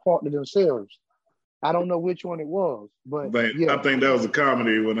had the park to themselves. I don't know which one it was, but I think that was a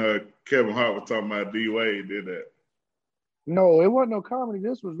comedy when Kevin Hart was talking about D Wade did that. No, it wasn't no comedy.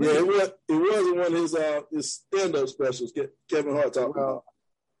 This was real. Yeah, it wasn't one of his stand-up specials. Kevin Hart talking about.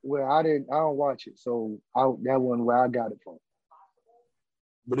 Well, I don't watch it, so that wasn't where I got it from.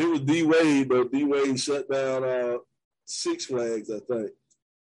 But it was D Wade. Though D Wade shut down Six Flags, I think,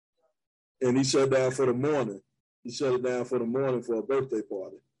 and he shut down for the morning. He shut it down for the morning for a birthday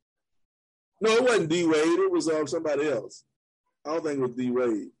party. No, it wasn't D Wade. It was somebody else. I don't think it was D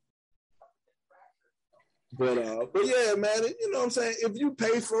Wade. But yeah, man, you know what I'm saying? If you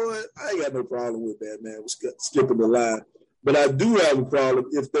pay for it, I ain't got no problem with that, man, with skipping the line. But I do have a problem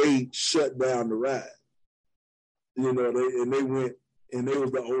if they shut down the ride. You know, they went and they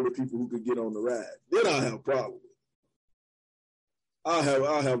was the only people who could get on the ride. Then I have a problem with it.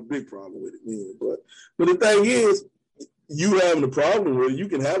 I'll have a big problem with it then. But the thing is, you having a problem with it, you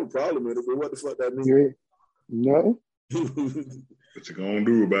can have a problem with it, but what the fuck that means? No. What you gonna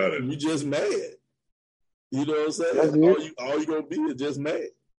do about it? You just mad. You know what I'm saying? All you gonna be is just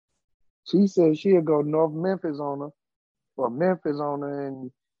mad. She said she'll go North Memphis on her, or Memphis on her,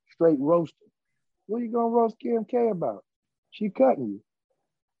 and straight roast her. What are you gonna roast Kim K about? She cutting you.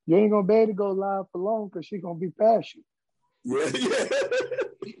 You ain't gonna be able to go live for long because she gonna be past you. Yeah.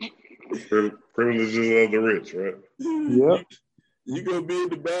 Privileges of the rich, right? Yep. You gonna be in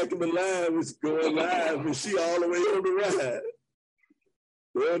the back of the line, it's going live, and she all the way on the ride.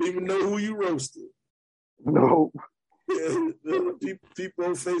 They don't even know who you roasted. No. People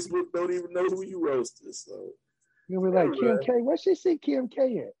on Facebook don't even know who you roasted. So you'll be like, Kim K, where she see Kim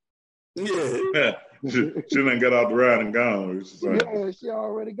K at? Yeah. she done got out the ride and gone. Yeah, she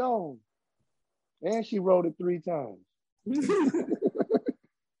already gone. And she wrote it 3 times.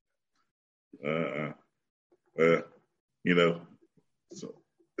 You know, so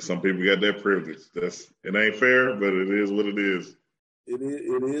some people got that privilege. It ain't fair, but it is what it is. It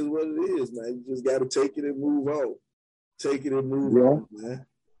is what it is, man. You just got to take it and move on. Take it and move on, man.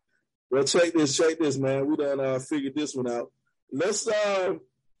 Well, check this, man. We done figured this one out. Let's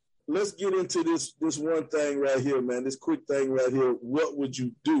get into this one thing right here, man. This quick thing right here. What would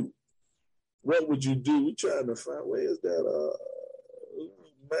you do? What would you do? We're trying to find, where is that?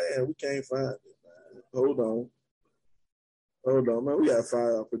 Man, we can't find it, man. Hold on, man. We got to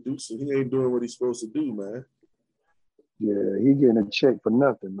find our producer. He ain't doing what he's supposed to do, man. Yeah, he getting a check for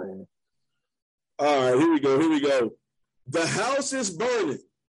nothing, man. All right, here we go. The house is burning.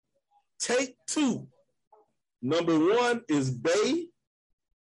 Take 2. Number 1 is Bay.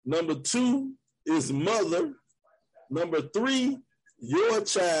 Number 2 is mother. Number 3, your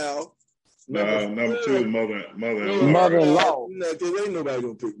child. Number 2 is mother-in-law. Mother-in-law. No, because ain't nobody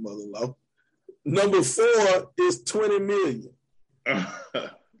gonna pick mother-in-law. Number 4 is 20 million.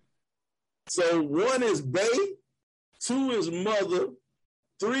 So 1 is Bay, 2 is mother,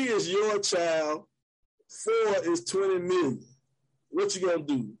 3 is your child, 4 is 20 million. What you gonna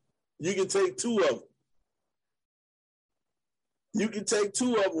do? You can take 2 of them. You can take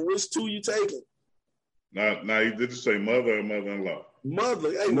 2 of them. Which 2 you taking? Now you did say mother or mother-in-law? Mother.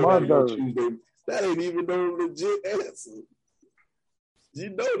 Ain't nobody gonna choose them. That ain't even no legit answer.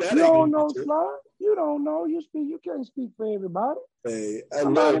 You know that. You don't know, Sly. You don't know. You can't speak for everybody. Hey,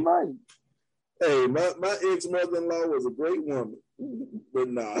 right. Hey, my ex-mother-in-law was a great woman, but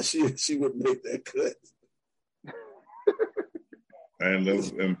nah, she wouldn't make that cut. And those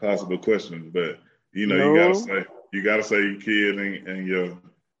impossible questions, but you know you gotta say your kid and your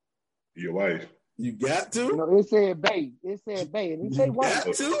wife. You got to. No, it said bae. It said bae, and it say wife.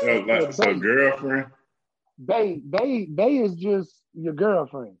 Got to. So girlfriend. Bae is just your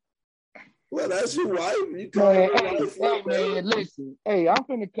girlfriend. Well, that's your wife. Man, listen. Hey, I'm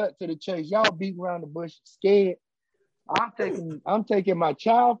finna cut to the chase. Y'all beat around the bush, scared. I'm taking my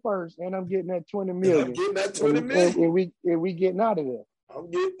child first, and I'm getting that 20 million. I'm getting that 20 million. And we getting out of there. I'm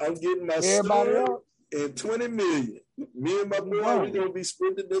getting my everybody son else and 20 million. Me and my boy, we're gonna be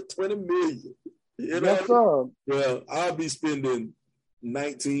spending the 20 million. You know? Yes, sir. Well, I'll be spending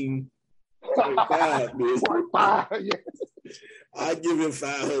 19.5 million. Yes. I give him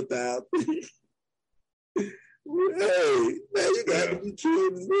 500,000. Hey, man, you got to be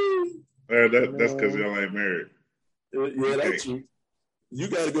kidding me. That's because y'all ain't married. Yeah, that's true. You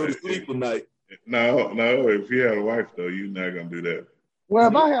got to go to sleep tonight. No. If you had a wife, though, you're not gonna do that. Well,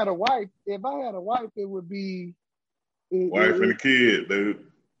 if I had a wife, it would be wife and a kid, dude.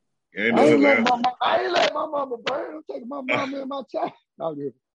 I ain't let my mama burn. I'm taking my mama and my child. I'm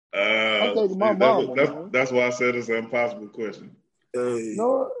taking my mama. That's why I said it's an impossible question. Hey,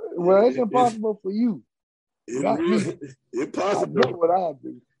 no, well, it's impossible for you. It's possible. I get what I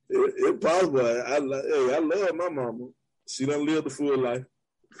do. It's possible. I love my mama. She done lived the full life.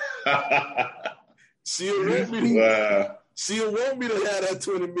 She'll want me to have that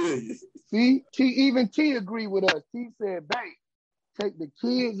 20 million. See, T agreed with us. T said, babe, take the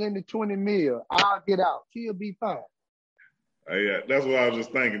kids and the 20 mil. I'll get out. She'll be fine. Yeah, that's what I was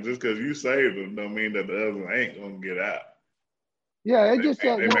just thinking. Just because you saved them don't mean that the other ain't gonna get out. Yeah, it just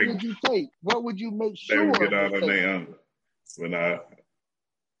said, what would you take? What would you make sure? They would get out of their under. But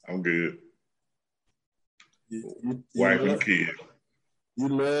I'm good. Wife and kid. You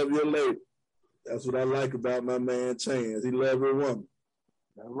love your lady. That's what I like about my man Chance. He loves her woman.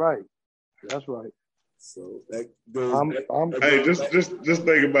 That's right. So that goes. Hey, just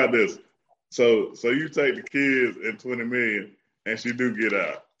think about this. So you take the kids and 20 million, and she do get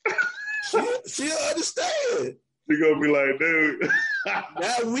out. She'll understand. She gonna be like, dude.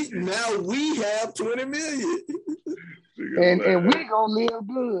 now we have 20 million. And we gonna live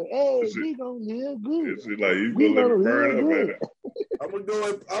good. Hey, we gonna live good. She's like, you gonna live burn up. I'm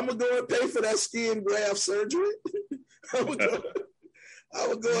gonna go and pay for that skin graft surgery. I'm gonna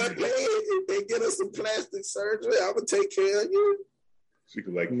go and pay it. If they get us some plastic surgery, I'm gonna take care of you. She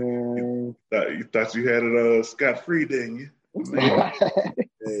could like, man. You thought you had it scot free, didn't you?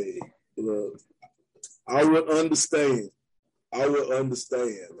 Hey, look, I would understand, man.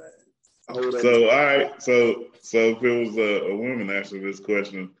 So all right, so if it was a woman answering this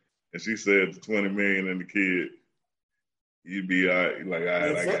question and she said the 20 million and the kid, you'd be all right, like, all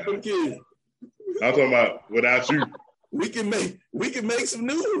right, I got it. Kid. I'm talking about without you. We can make some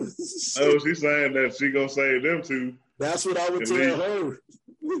news. Oh, she's saying that she gonna save them two. That's what I would tell her.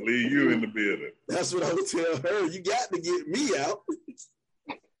 Leave you in the building. That's what I would tell her. You got to get me out.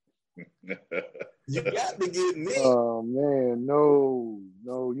 You got to get me. Oh man, no,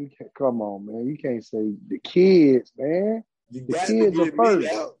 you can't. Come on, man. You can't say the kids, man. You got to get me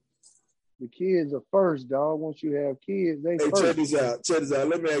out. The kids are first, dog. Once you have kids, they first. Check this out.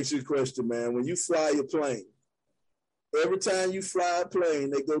 Let me ask you a question, man. When you fly your plane, every time you fly a plane,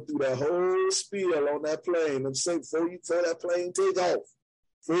 they go through that whole spiel on that plane. And say before that plane take off,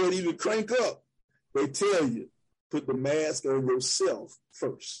 before it even crank up, they tell you, put the mask on yourself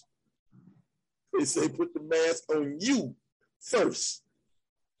first. They say put the mask on you first,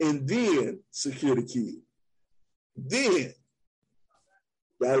 and then secure the kid. Then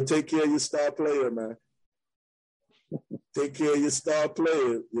gotta take care of your star player, man. Take care of your star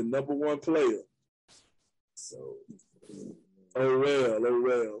player, your number one player. So, oh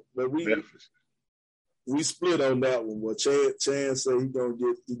well. But we split on that one. Well, Chance said he gonna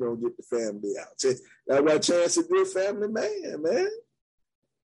get the family out. That's why Chance a good family man.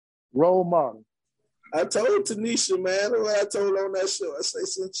 Role model. I told Tanisha, man, what I told on that show. I say,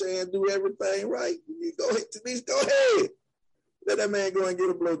 since Chan do everything right, you go ahead, Tanisha, go ahead. Let that man go and get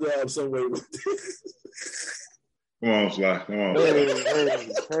a blowjob somewhere. Come on, Sly. Come on.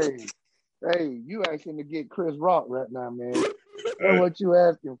 Hey, you asking to get Chris Rock right now, man. That's what you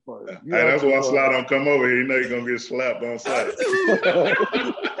asking for. That's why Sly don't come over here. You know you're going to get slapped on sight.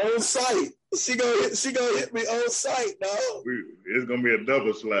 On sight. She gonna hit me on sight, dog. It's going to be a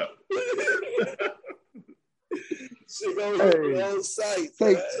double slap. She gonna hit me on sight.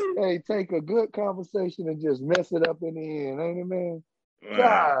 Take a good conversation and just mess it up in the end, ain't it, man?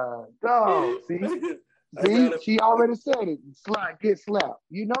 God, dog. See, she already said it. Get slapped.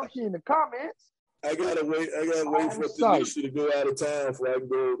 You know she in the comments. I gotta wait for Tanisha to go out of town before I can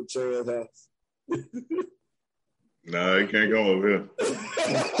go over to Chan's house. No, he can't go over here.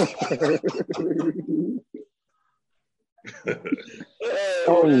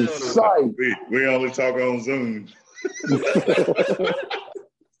 On site. We only talk on Zoom.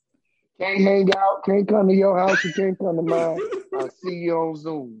 Can't hang out, can't come to your house, you can't come to mine. I'll see you on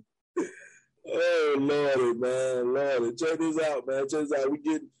Zoom. Oh, Lordy, man. Lordy. Check this out, man. Check this out.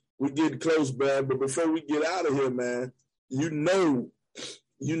 We getting close, man. But before we get out of here, man, you know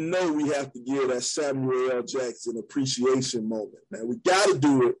we have to give that Samuel L. Jackson appreciation moment, man. We got to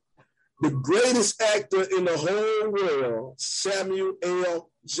do it. The greatest actor in the whole world, Samuel L.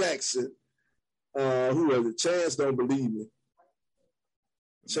 Jackson. Who was it? Chance don't believe me.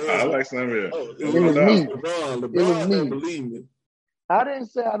 I like Samuel. Oh, it was me. LeBron don't believe me. I didn't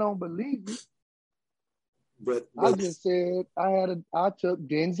say I don't believe you. But I just said I took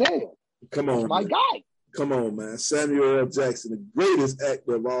Denzel. Come on, my guy. Come on, man. Samuel L. Jackson, the greatest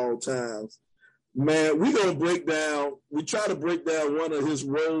actor of all times. Man, we try to break down one of his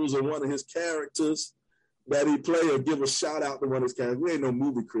roles or one of his characters that he played or give a shout out to one of his characters. We ain't no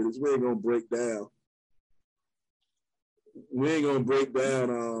movie critics. We ain't gonna break down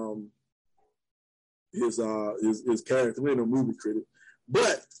his character. We ain't no movie critic.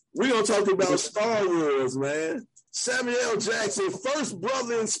 But we're gonna talk about Star Wars, man. Samuel L. Jackson, first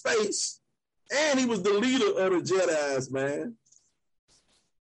brother in space, and he was the leader of the Jedis, man.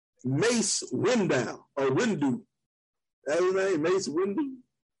 Mace Windu. That's his name, Mace Windu.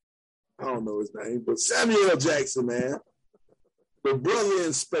 I don't know his name, but Samuel L. Jackson, man, the brother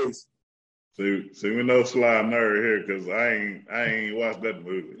in space. See, we know Sly nerd here because I ain't watched that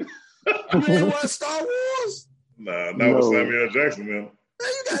movie. You ain't watched Star Wars? Nah, not with Samuel L. Jackson, man. Man,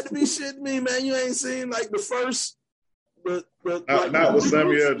 you got to be shitting me, man. You ain't seen like the first, not with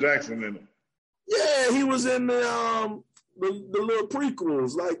Samuel L. Jackson in it. Yeah, he was in the little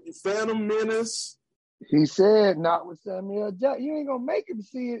prequels like Phantom Menace. He said not with Samuel L. Jackson. You ain't gonna make him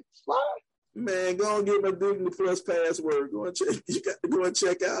see it, Sly. Man, go and get my Disney Plus password. Go and check. You got to go and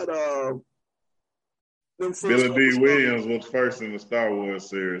check out them first. Billy D. Williams was first in the Star Wars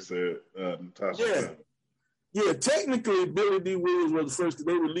series, said Natasha. Yeah, technically, Billy D. Williams was the first.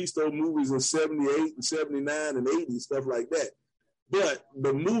 They released those movies in 78 and 79 and 80, stuff like that. But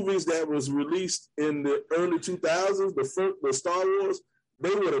the movies that was released in the early 2000s, the Star Wars,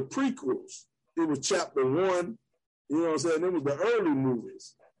 they were the prequels. It was chapter 1. You know what I'm saying? It was the early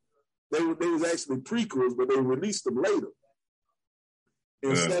movies. They was actually prequels, but they released them later.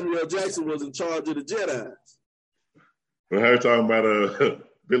 And Samuel Jackson was in charge of the Jedi. Well, how you talking about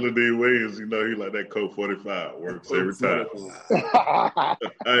Billy D. Williams? You know, he like that Colt 45 works every time.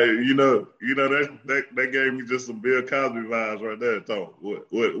 Hey, you know that gave me just some Bill Cosby vibes right there. Tom,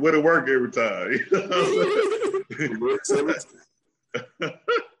 would it work every time? It works every time.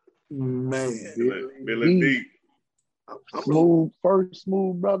 Man, Billy D. First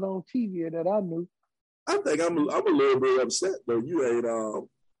smooth brother on TV that I knew. I think I'm a little bit upset though. You ain't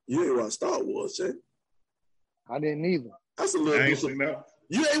watch Star Wars, Jay. I didn't either. That's a little bit.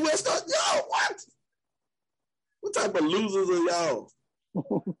 You ain't watch Star Wars? Yo, what? What type of losers are y'all?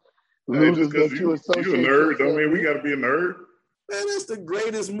 Losers that you associate. You a nerd? Don't mean we got to be a nerd. Man, that's the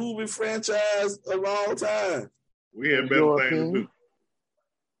greatest movie franchise of all time. We had better things to do.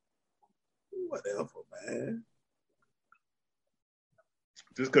 Whatever, man.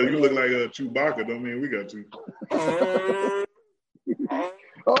 Just because you look like a Chewbacca don't mean we got to.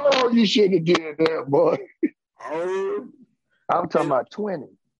 Oh, you shouldn't have did that, boy. I'm talking about 20.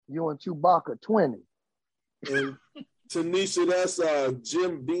 You and Chewbacca, 20. And Tanisha, that's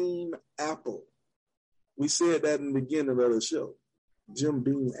Jim Beam Apple. We said that in the beginning of the show. Jim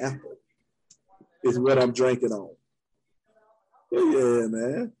Beam Apple is what I'm drinking on. But yeah,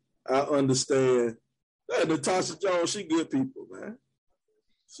 man. I understand. Natasha Jones, she good people, man.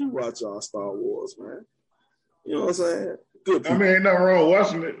 She watch all Star Wars, man. You know what I'm saying? Good people. I mean, ain't nothing wrong with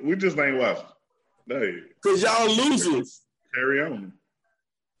watching it. We just ain't watching it. Because y'all losers. Carry on.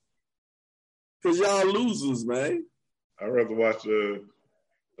 Because y'all losers, man. I'd rather watch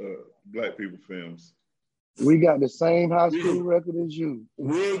black people films. We got the same high school record as you.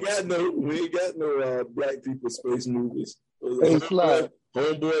 We ain't got no black people space movies. Hey, Sly.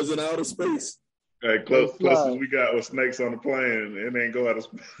 Homeboys in outer space. Hey, closest we got was Snakes on the Plane. It ain't go out of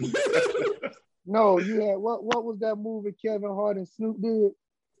space. No, you had what was that movie Kevin Hart and Snoop did?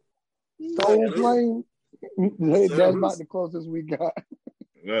 Soul Plane. That's about the closest we got.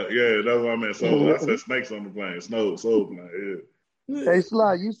 Yeah, that's what I meant. So I said Snakes on the Plane. Soul Plane. Yeah. Hey,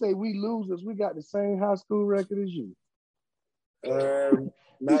 Sly, you say we losers. We got the same high school record as you.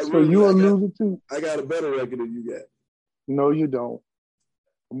 Not so really. You a loser too? I got a better record than you got. No, you don't.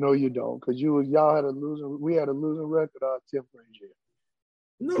 No, you don't. Because y'all had a losing. We had a losing record our 10th grade year.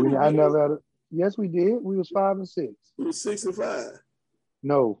 No, I never had a. Yes, we did. We was 5 and 6. We was 6 and 5.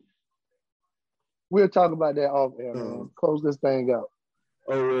 No. We'll talk about that off air, man. Close this thing out.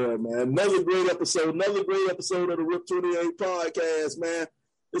 Oh, yeah, man. Another great episode of the RIP 28 podcast, man.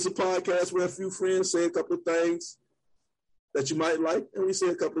 It's a podcast where a few friends say a couple of things that you might like, and we say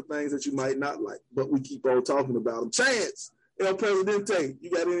a couple of things that you might not like, but we keep on talking about them. Chance, El Presidente, you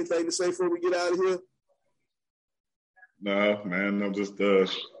got anything to say before we get out of here? No, man. I'm just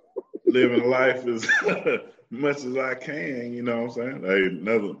living life as much as I can, you know what I'm saying? Hey,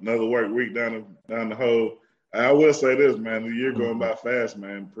 another work week down the hole. I will say this, man. The year going by fast,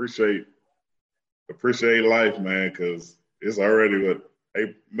 man. Appreciate life, man, because it's already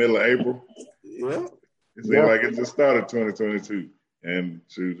middle of April. Yeah. It seems like it just started 2022, and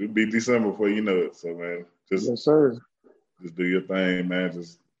it'll be December before you know it. So, man, yes, sir. Just do your thing, man.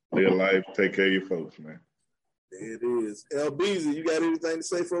 Just live life, take care of your folks, man. There it is. El Beezy, you got anything to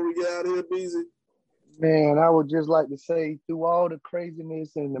say before we get out of here, Beezy? Man, I would just like to say, through all the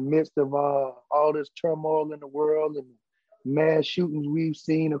craziness in the midst of all this turmoil in the world and mass shootings we've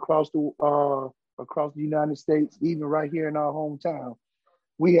seen across the United States, even right here in our hometown,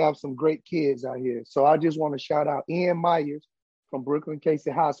 we have some great kids out here. So I just want to shout out Ian Myers from Brooklyn Casey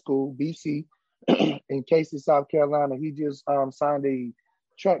High School, BC, in Casey, South Carolina. He just signed a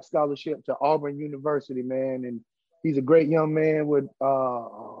track scholarship to Auburn University, man, and he's a great young man with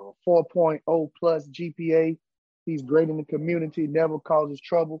 4.0 plus GPA. He's great in the community, never causes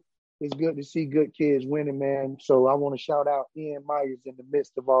trouble. It's good to see good kids winning, man. So I want to shout out Ian Myers in the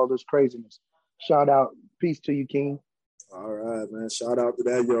midst of all this craziness. Shout out. Peace to you, King. All right, man. Shout out to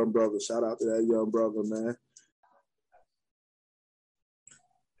that young brother. Man.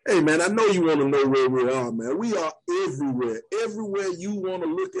 Hey, man, I know you want to know where we are, man. We are everywhere. Everywhere you want to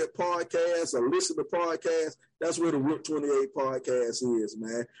look at podcasts or listen to podcasts, that's where the Rip 28 podcast is,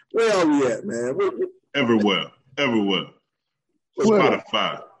 man. Where are we at, man? Everywhere. Twitter,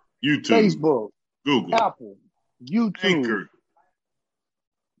 Spotify, YouTube, Facebook, Google, Apple, YouTube, Anchor,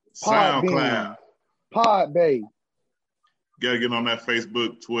 SoundCloud, Podbay. Gotta get on that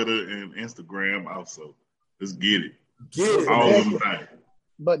Facebook, Twitter, and Instagram also. Let's get it. Get it. All of them things.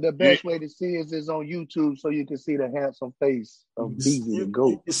 But the best way to see it is on YouTube, so you can see the handsome face of BZ and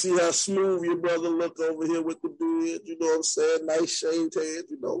Goat. You see how smooth your brother look over here with the beard. You know what I'm saying? Nice shaved head.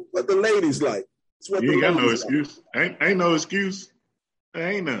 You know what the ladies like. You ain't got no excuse. Like. Ain't no excuse.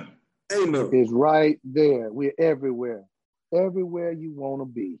 There ain't none. Ain't none. It's right there. We're everywhere. Everywhere you want to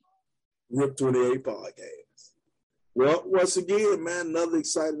be. Rip 28 podcast. Well, once again, man, another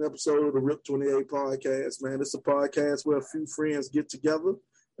exciting episode of the Rip 28 podcast, man. It's a podcast where a few friends get together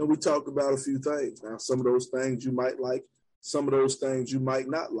and we talk about a few things. Now, some of those things you might like, some of those things you might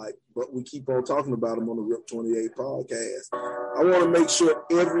not like, but we keep on talking about them on the Rip 28 podcast. I want to make sure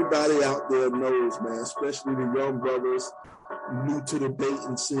everybody out there knows, man, especially the young brothers new to the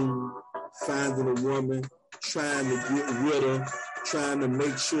dating scene, finding a woman, trying to get with her, trying to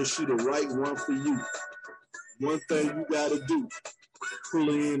make sure she the right one for you. One thing you got to do, pull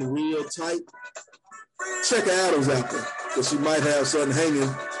her in real tight. Check her Adam's apple, because she might have something hanging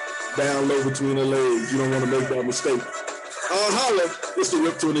down low between her legs. You don't want to make that mistake. Holla, it's the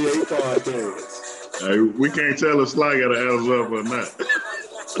Rip 28 podcast. Hey, we can't tell if Sly got an Adam's apple or not.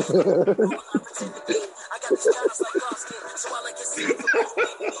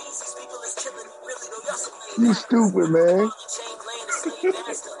 You stupid, man.